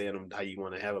you just saying them how you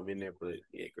want to have them in there, but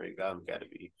yeah, Green Goblin got to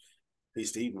be.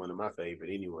 He's one of my favorite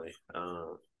anyway.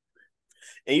 And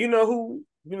you know who?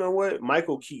 You know what?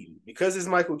 Michael Keaton. Because it's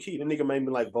Michael Keaton, the nigga made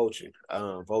me like Vulture.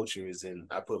 Vulture is in.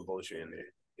 I put Vulture in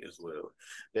there as well.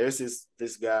 There's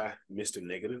this guy, Mr.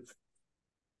 Negative.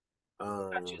 I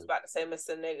thought you was about to say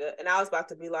Mr. Nigga, and I was about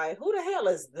to be like, who the hell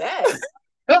is that?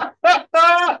 I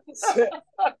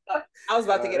was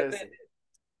about to get offended.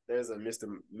 There's a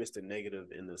Mr.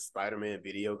 Negative in the Spider-Man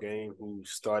video game who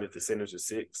started the Sinister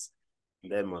Six.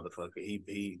 That motherfucker,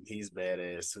 he's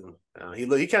badass too. He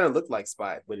kind of looked like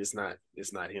Spot, but it's not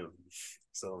him.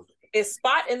 So is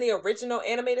Spot in the original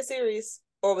animated series,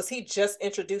 or was he just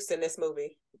introduced in this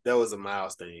movie? That was a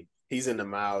Miles thing. He's in the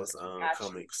Miles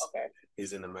comics. Okay.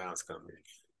 He's in the Miles comic.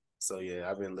 So yeah,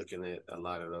 I've been looking at a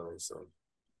lot of those. So,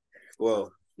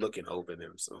 well, looking over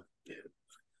them. So yeah,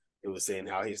 it was saying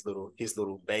how his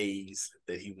little bays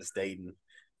that he was dating.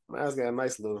 Miles got a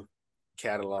nice little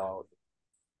catalog.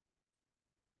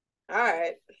 All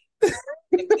right.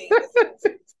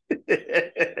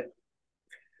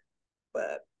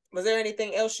 But was there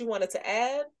anything else you wanted to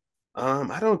add?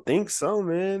 I don't think so,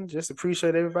 man. Just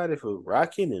appreciate everybody for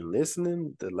rocking and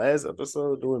listening. The last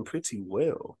episode doing pretty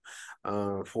well.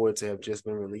 For it to have just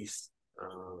been released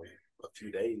a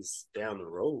few days down the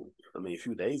road. I mean, a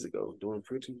few days ago, doing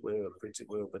pretty well.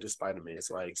 But it's Spider-Man,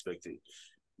 so I expected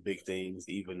big things,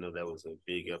 even though that was a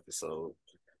big episode.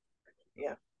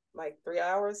 Yeah, like 3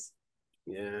 hours.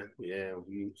 Yeah. We had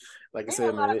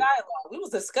a lot of dialogue. We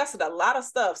was discussing a lot of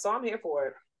stuff, so I'm here for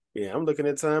it. Yeah, I'm looking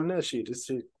at time now. This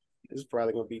is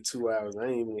probably gonna be 2 hours. I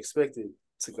ain't even expected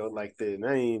to go like that. And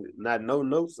I ain't not no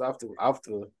notes off the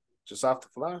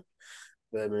fly.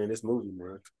 But man, this movie,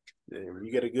 man. Yeah, when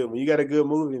you got a good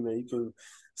movie, man,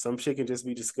 some shit can just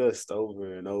be discussed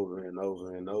over and over and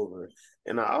over and over.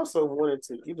 And I also wanted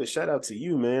to give a shout out to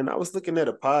you, man. I was looking at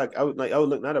I was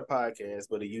looking at a podcast,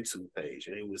 but a YouTube page,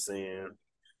 and he was saying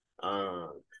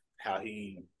um how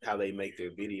they make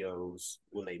their videos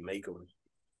when they make them,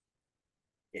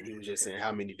 and he was just saying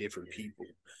how many different people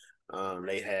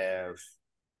they have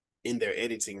in their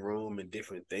editing room and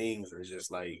different things. It's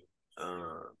just like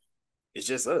it's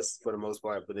just us for the most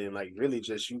part, but then like really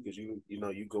just you, because you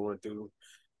going through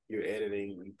your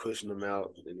editing, you pushing them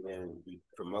out, and then you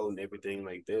promoting everything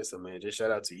like this. So man, just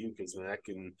shout out to you, because man, I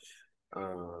can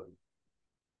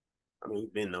I mean,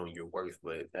 we've been knowing your worth,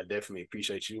 but I definitely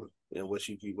appreciate you and what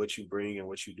you bring and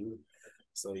what you do.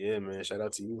 So yeah, man, shout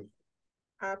out to you.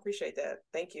 I appreciate that.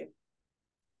 Thank you.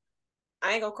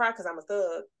 I ain't gonna cry because I'm a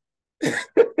thug.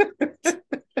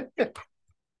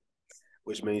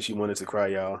 Which means she wanted to cry,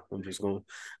 y'all. I'm just gonna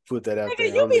put that out Nigga,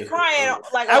 there. you be crying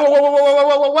like why you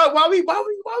always gotta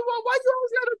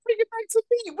bring it back to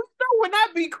me? We know when I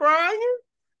be crying.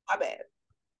 My bad.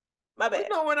 My bad. We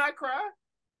know when I cry.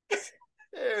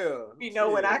 Yeah. You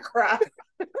know when I cry.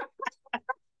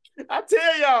 I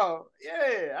tell y'all,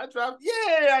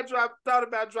 thought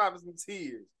about dropping some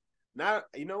tears. Now,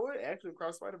 you know what? Actually,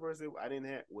 across Spider-Verse, I didn't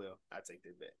have, well, I take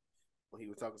that back. When he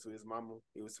was talking to his mama,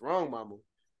 it was wrong mama.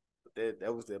 But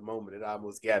that was the moment that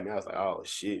almost got me. I was like, oh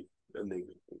shit. That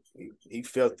nigga, he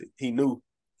felt it. He knew.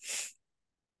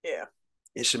 Yeah.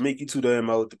 And Shamiki too damn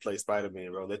old to play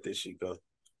Spider-Man, bro. Let that shit go.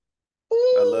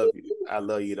 Ooh. I love you. I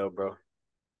love you though, bro.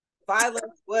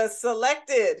 Violence was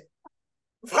selected.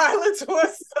 Violence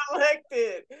was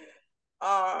selected.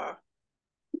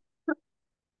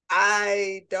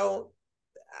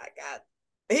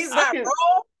 He's not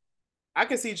wrong. I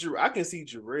can see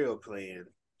Jarrell playing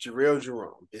Jarrell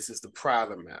Jerome. This is the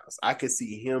Prowler Mouse. I could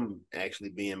see him actually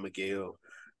being Miguel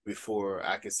before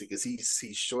I can see, because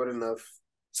he's short enough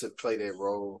to play that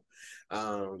role.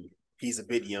 He's a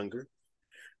bit younger.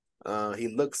 He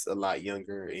looks a lot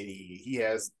younger, and he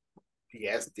has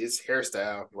this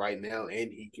hairstyle right now,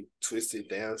 and he can twist it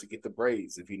down to get the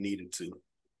braids if he needed to.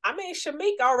 I mean,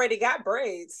 Shamik already got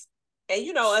braids, and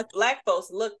us Black folks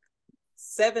look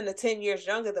 7 to 10 years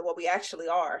younger than what we actually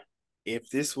are. If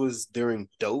this was during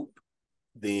Dope,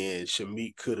 then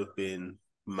Shamik could have been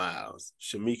Miles.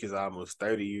 Shamik is almost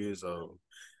 30 years old.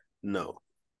 No,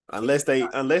 unless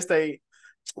they,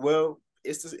 well,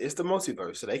 it's the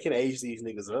multiverse, so they can age these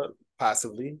niggas up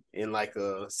possibly in like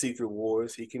a Secret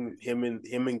Wars. Him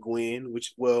and Gwen,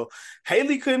 which, well,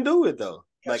 Haley couldn't do it though.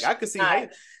 Like I could see Haley,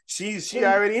 she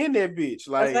already in that bitch.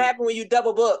 Like that's what happened when you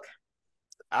double book.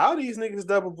 All these niggas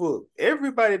double booked.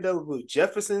 Everybody double booked.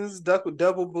 Jefferson's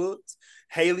double booked.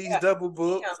 Haley's double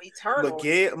booked.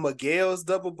 Miguel's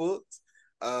double booked.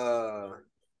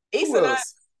 Who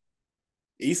else?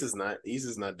 Issa's not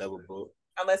double booked.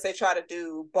 Unless they try to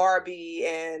do Barbie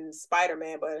and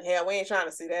Spider-Man, but hell, we ain't trying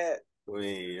to see that. No.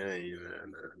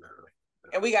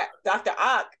 And we got Dr.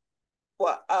 Ock.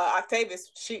 Well,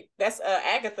 Octavius. That's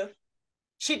Agatha.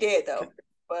 She dead though.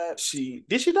 But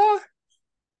did she die?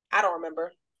 I don't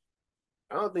remember.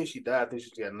 I don't think she died. I think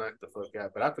she got knocked the fuck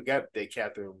out. But I forgot that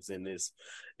Catherine was in this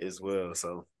as well.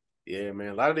 So yeah, man.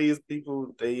 A lot of these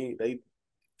people, they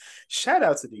shout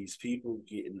out to these people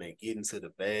getting to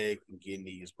the bag and getting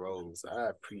these roles. I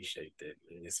appreciate that,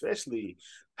 man. Especially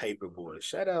Paperboy.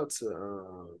 Shout out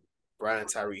to Brian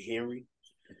Tyree Henry.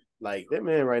 Like that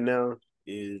man right now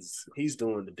he's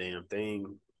doing the damn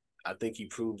thing. I think he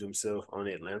proved himself on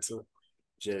Atlanta.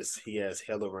 Just he has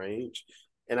hella range.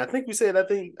 And I think not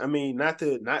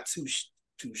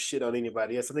to shit on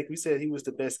anybody else. I think we said he was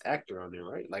the best actor on there,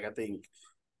 right? Like I think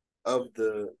I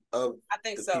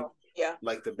think so. People, yeah.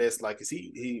 Like the best, like, cause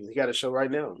he got a show right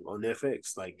now on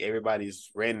Netflix. Like everybody's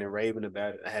ranting and raving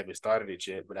about it. I haven't started it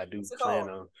yet, but I do plan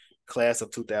on Class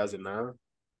of 2009.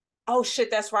 Oh shit,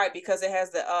 that's right, because it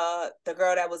has the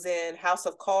girl that was in House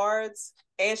of Cards,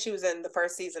 and she was in the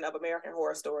first season of American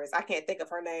Horror Stories. I can't think of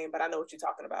her name, but I know what you're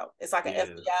talking about. It's like an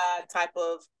FBI type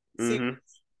of series.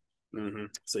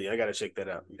 So yeah, I gotta check that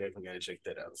out. Definitely gotta check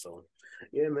that out. So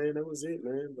yeah, man, that was it,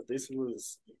 man. But this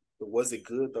was it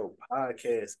good though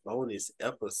podcast bonus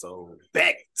episode.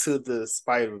 Back to the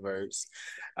Spider-Verse.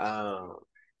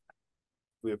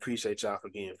 We appreciate y'all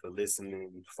again for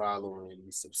listening, following,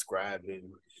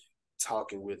 subscribing,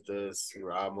 talking with us.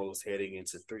 We're almost heading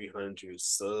into 300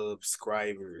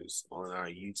 subscribers on our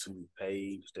YouTube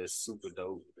page. That's super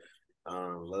dope.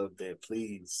 Love that.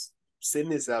 Please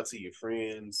send this out to your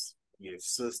friends, your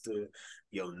sister,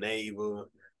 your neighbor,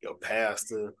 your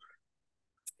pastor,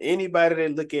 anybody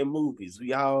that look at movies.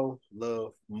 We all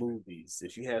love movies.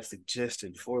 If you have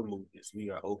suggestions for movies,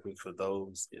 we are open for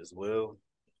those as well.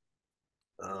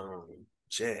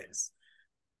 Jazz,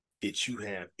 did you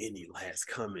have any last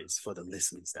comments for the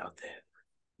listeners out there?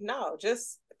 No,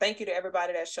 just thank you to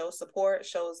everybody that shows support,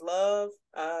 shows love.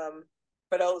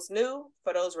 For those new,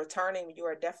 for those returning, you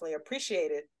are definitely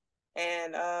appreciated.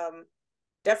 And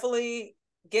definitely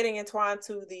getting entwined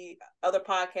to the other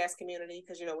podcast community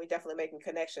because, we definitely making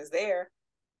connections there.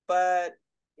 But,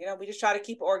 we just try to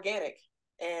keep it organic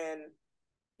and,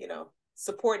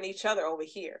 supporting each other over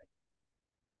here.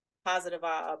 Positive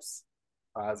vibes.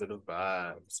 Positive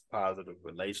vibes, positive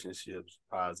relationships,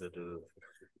 positive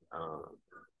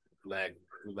Black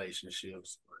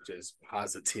relationships, just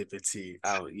positivity.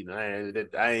 I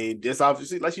ain't just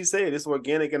obviously, like you said, it's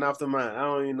organic and off the mind. I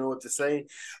don't even know what to say.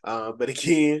 But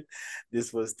again,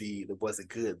 this was the Was It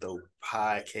Good Though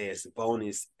podcast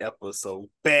bonus episode.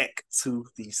 Back to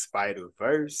the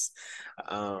Spider-Verse.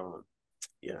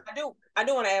 Yeah. I do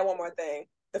want to add one more thing.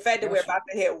 The fact that we're about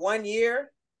to hit 1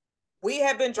 year, we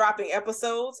have been dropping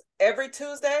episodes every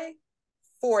Tuesday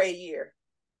for a year.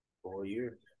 For a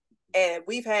year. And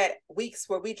we've had weeks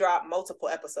where we drop multiple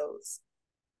episodes.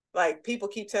 Like, people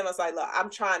keep telling us, like, look, I'm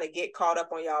trying to get caught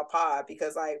up on y'all pod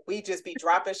because, like, we just be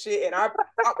dropping shit and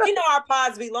we know our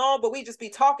pods be long, but we just be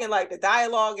talking, like, the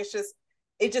dialogue is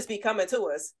it just be coming to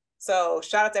us. So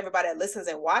shout out to everybody that listens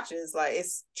and watches. Like,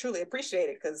 it's truly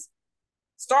appreciated because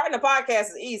starting a podcast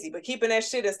is easy, but keeping that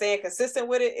shit and staying consistent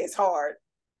with it is hard.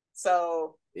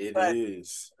 So it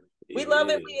is. We love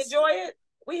it. We enjoy it.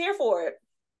 We here for it.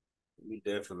 We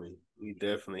definitely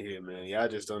here, man. Y'all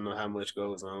just don't know how much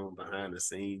goes on behind the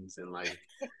scenes, and like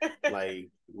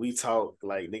we talk,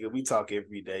 like, nigga, we talk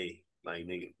every day, like,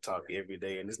 nigga, talk every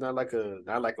day, and it's not like a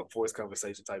forced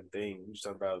conversation type of thing. We just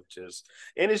talk about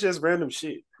and it's just random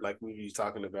shit, like we be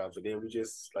talking about, but then we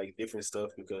just like different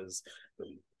stuff because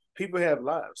people have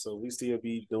lives, so we still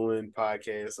be doing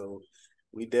podcasts, so.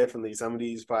 We definitely, some of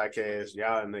these podcasts,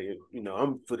 y'all,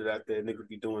 I'm put it out there, nigga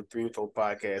be doing 3 and 4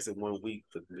 podcasts in 1 week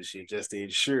for this shit just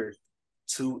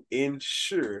to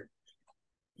ensure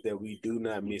that we do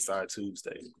not miss our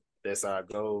Tuesday. That's our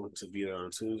goal, to be there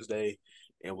on Tuesday,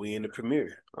 and we in the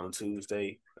premiere on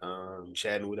Tuesday,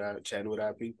 chatting with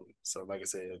our people. So like I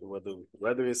said,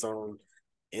 whether it's on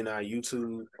our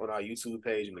YouTube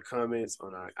page in the comments,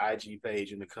 on our IG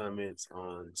page in the comments,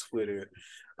 on Twitter,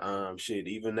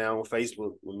 even now on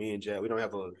Facebook with me and Jack. We don't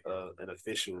have an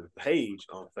official page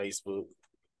on Facebook,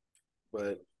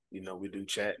 but we do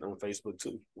chat on Facebook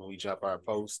too when we drop our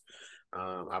post.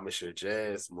 I'm gonna share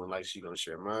Jazz, more like she gonna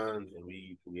share mine, and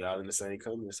we all in the same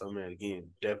comments. So man, again,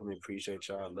 definitely appreciate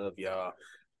y'all, love y'all.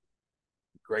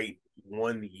 Great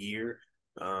 1 year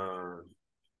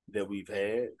that we've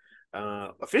had.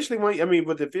 Officially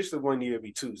but the officially 1 year will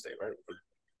be Tuesday, right?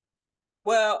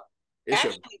 Well, it's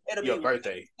it'll your be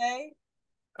birthday. Wednesday.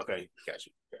 Okay, got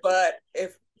you. But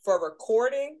if for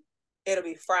recording, it'll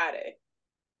be Friday,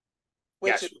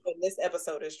 which is when this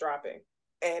episode is dropping,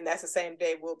 and that's the same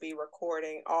day we'll be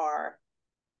recording our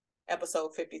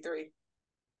episode 53.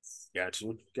 Got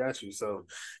you. So,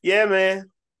 yeah,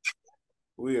 man,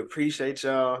 we appreciate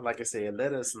y'all. Like I said,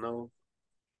 let us know,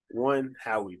 1,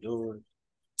 how we doing,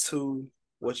 2,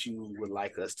 what you would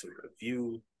like us to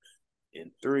review,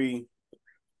 and 3,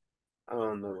 I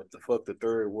don't know what the fuck the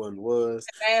third one was.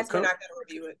 Fast, we're not gonna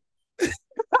review it.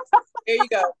 There you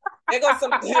go. There goes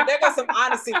some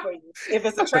honesty for you. If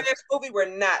it's a trash movie, we're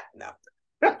not. No.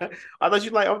 I thought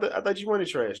you wanted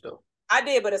trash though. I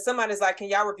did, but if somebody's like, "Can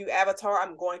y'all review Avatar?"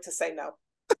 I'm going to say no.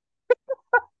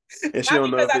 And she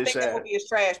don't know if I think the movie is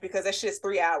trash, because that shit's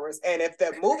 3 hours, and if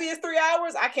the movie is 3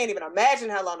 hours, I can't even imagine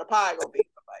how long the pod gonna be.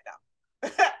 Like,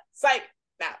 no. Psych.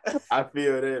 Nah. I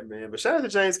feel that, man. But shout out to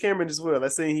James Cameron as well. I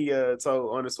seen he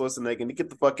told Arnold Schwarzenegger to get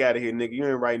the fuck out of here, nigga. You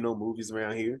ain't writing no movies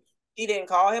around here. He didn't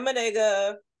call him a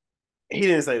nigga. He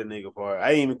didn't say the nigga part. I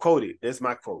didn't even quote it. That's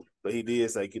my quote. But he did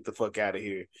say, "Get the fuck out of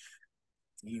here.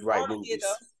 You write movies."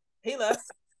 He left.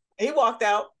 He walked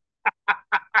out.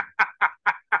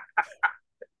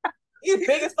 He's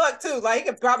big as fuck too. Like, he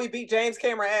could probably beat James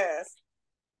Cameron ass.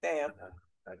 Damn.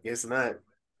 I guess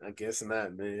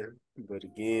not, man. But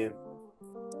again,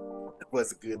 it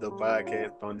was a good though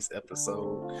podcast on this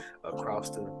episode across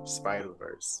the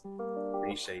Spider-Verse.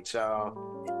 Appreciate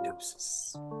y'all, and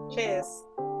deuces. Cheers.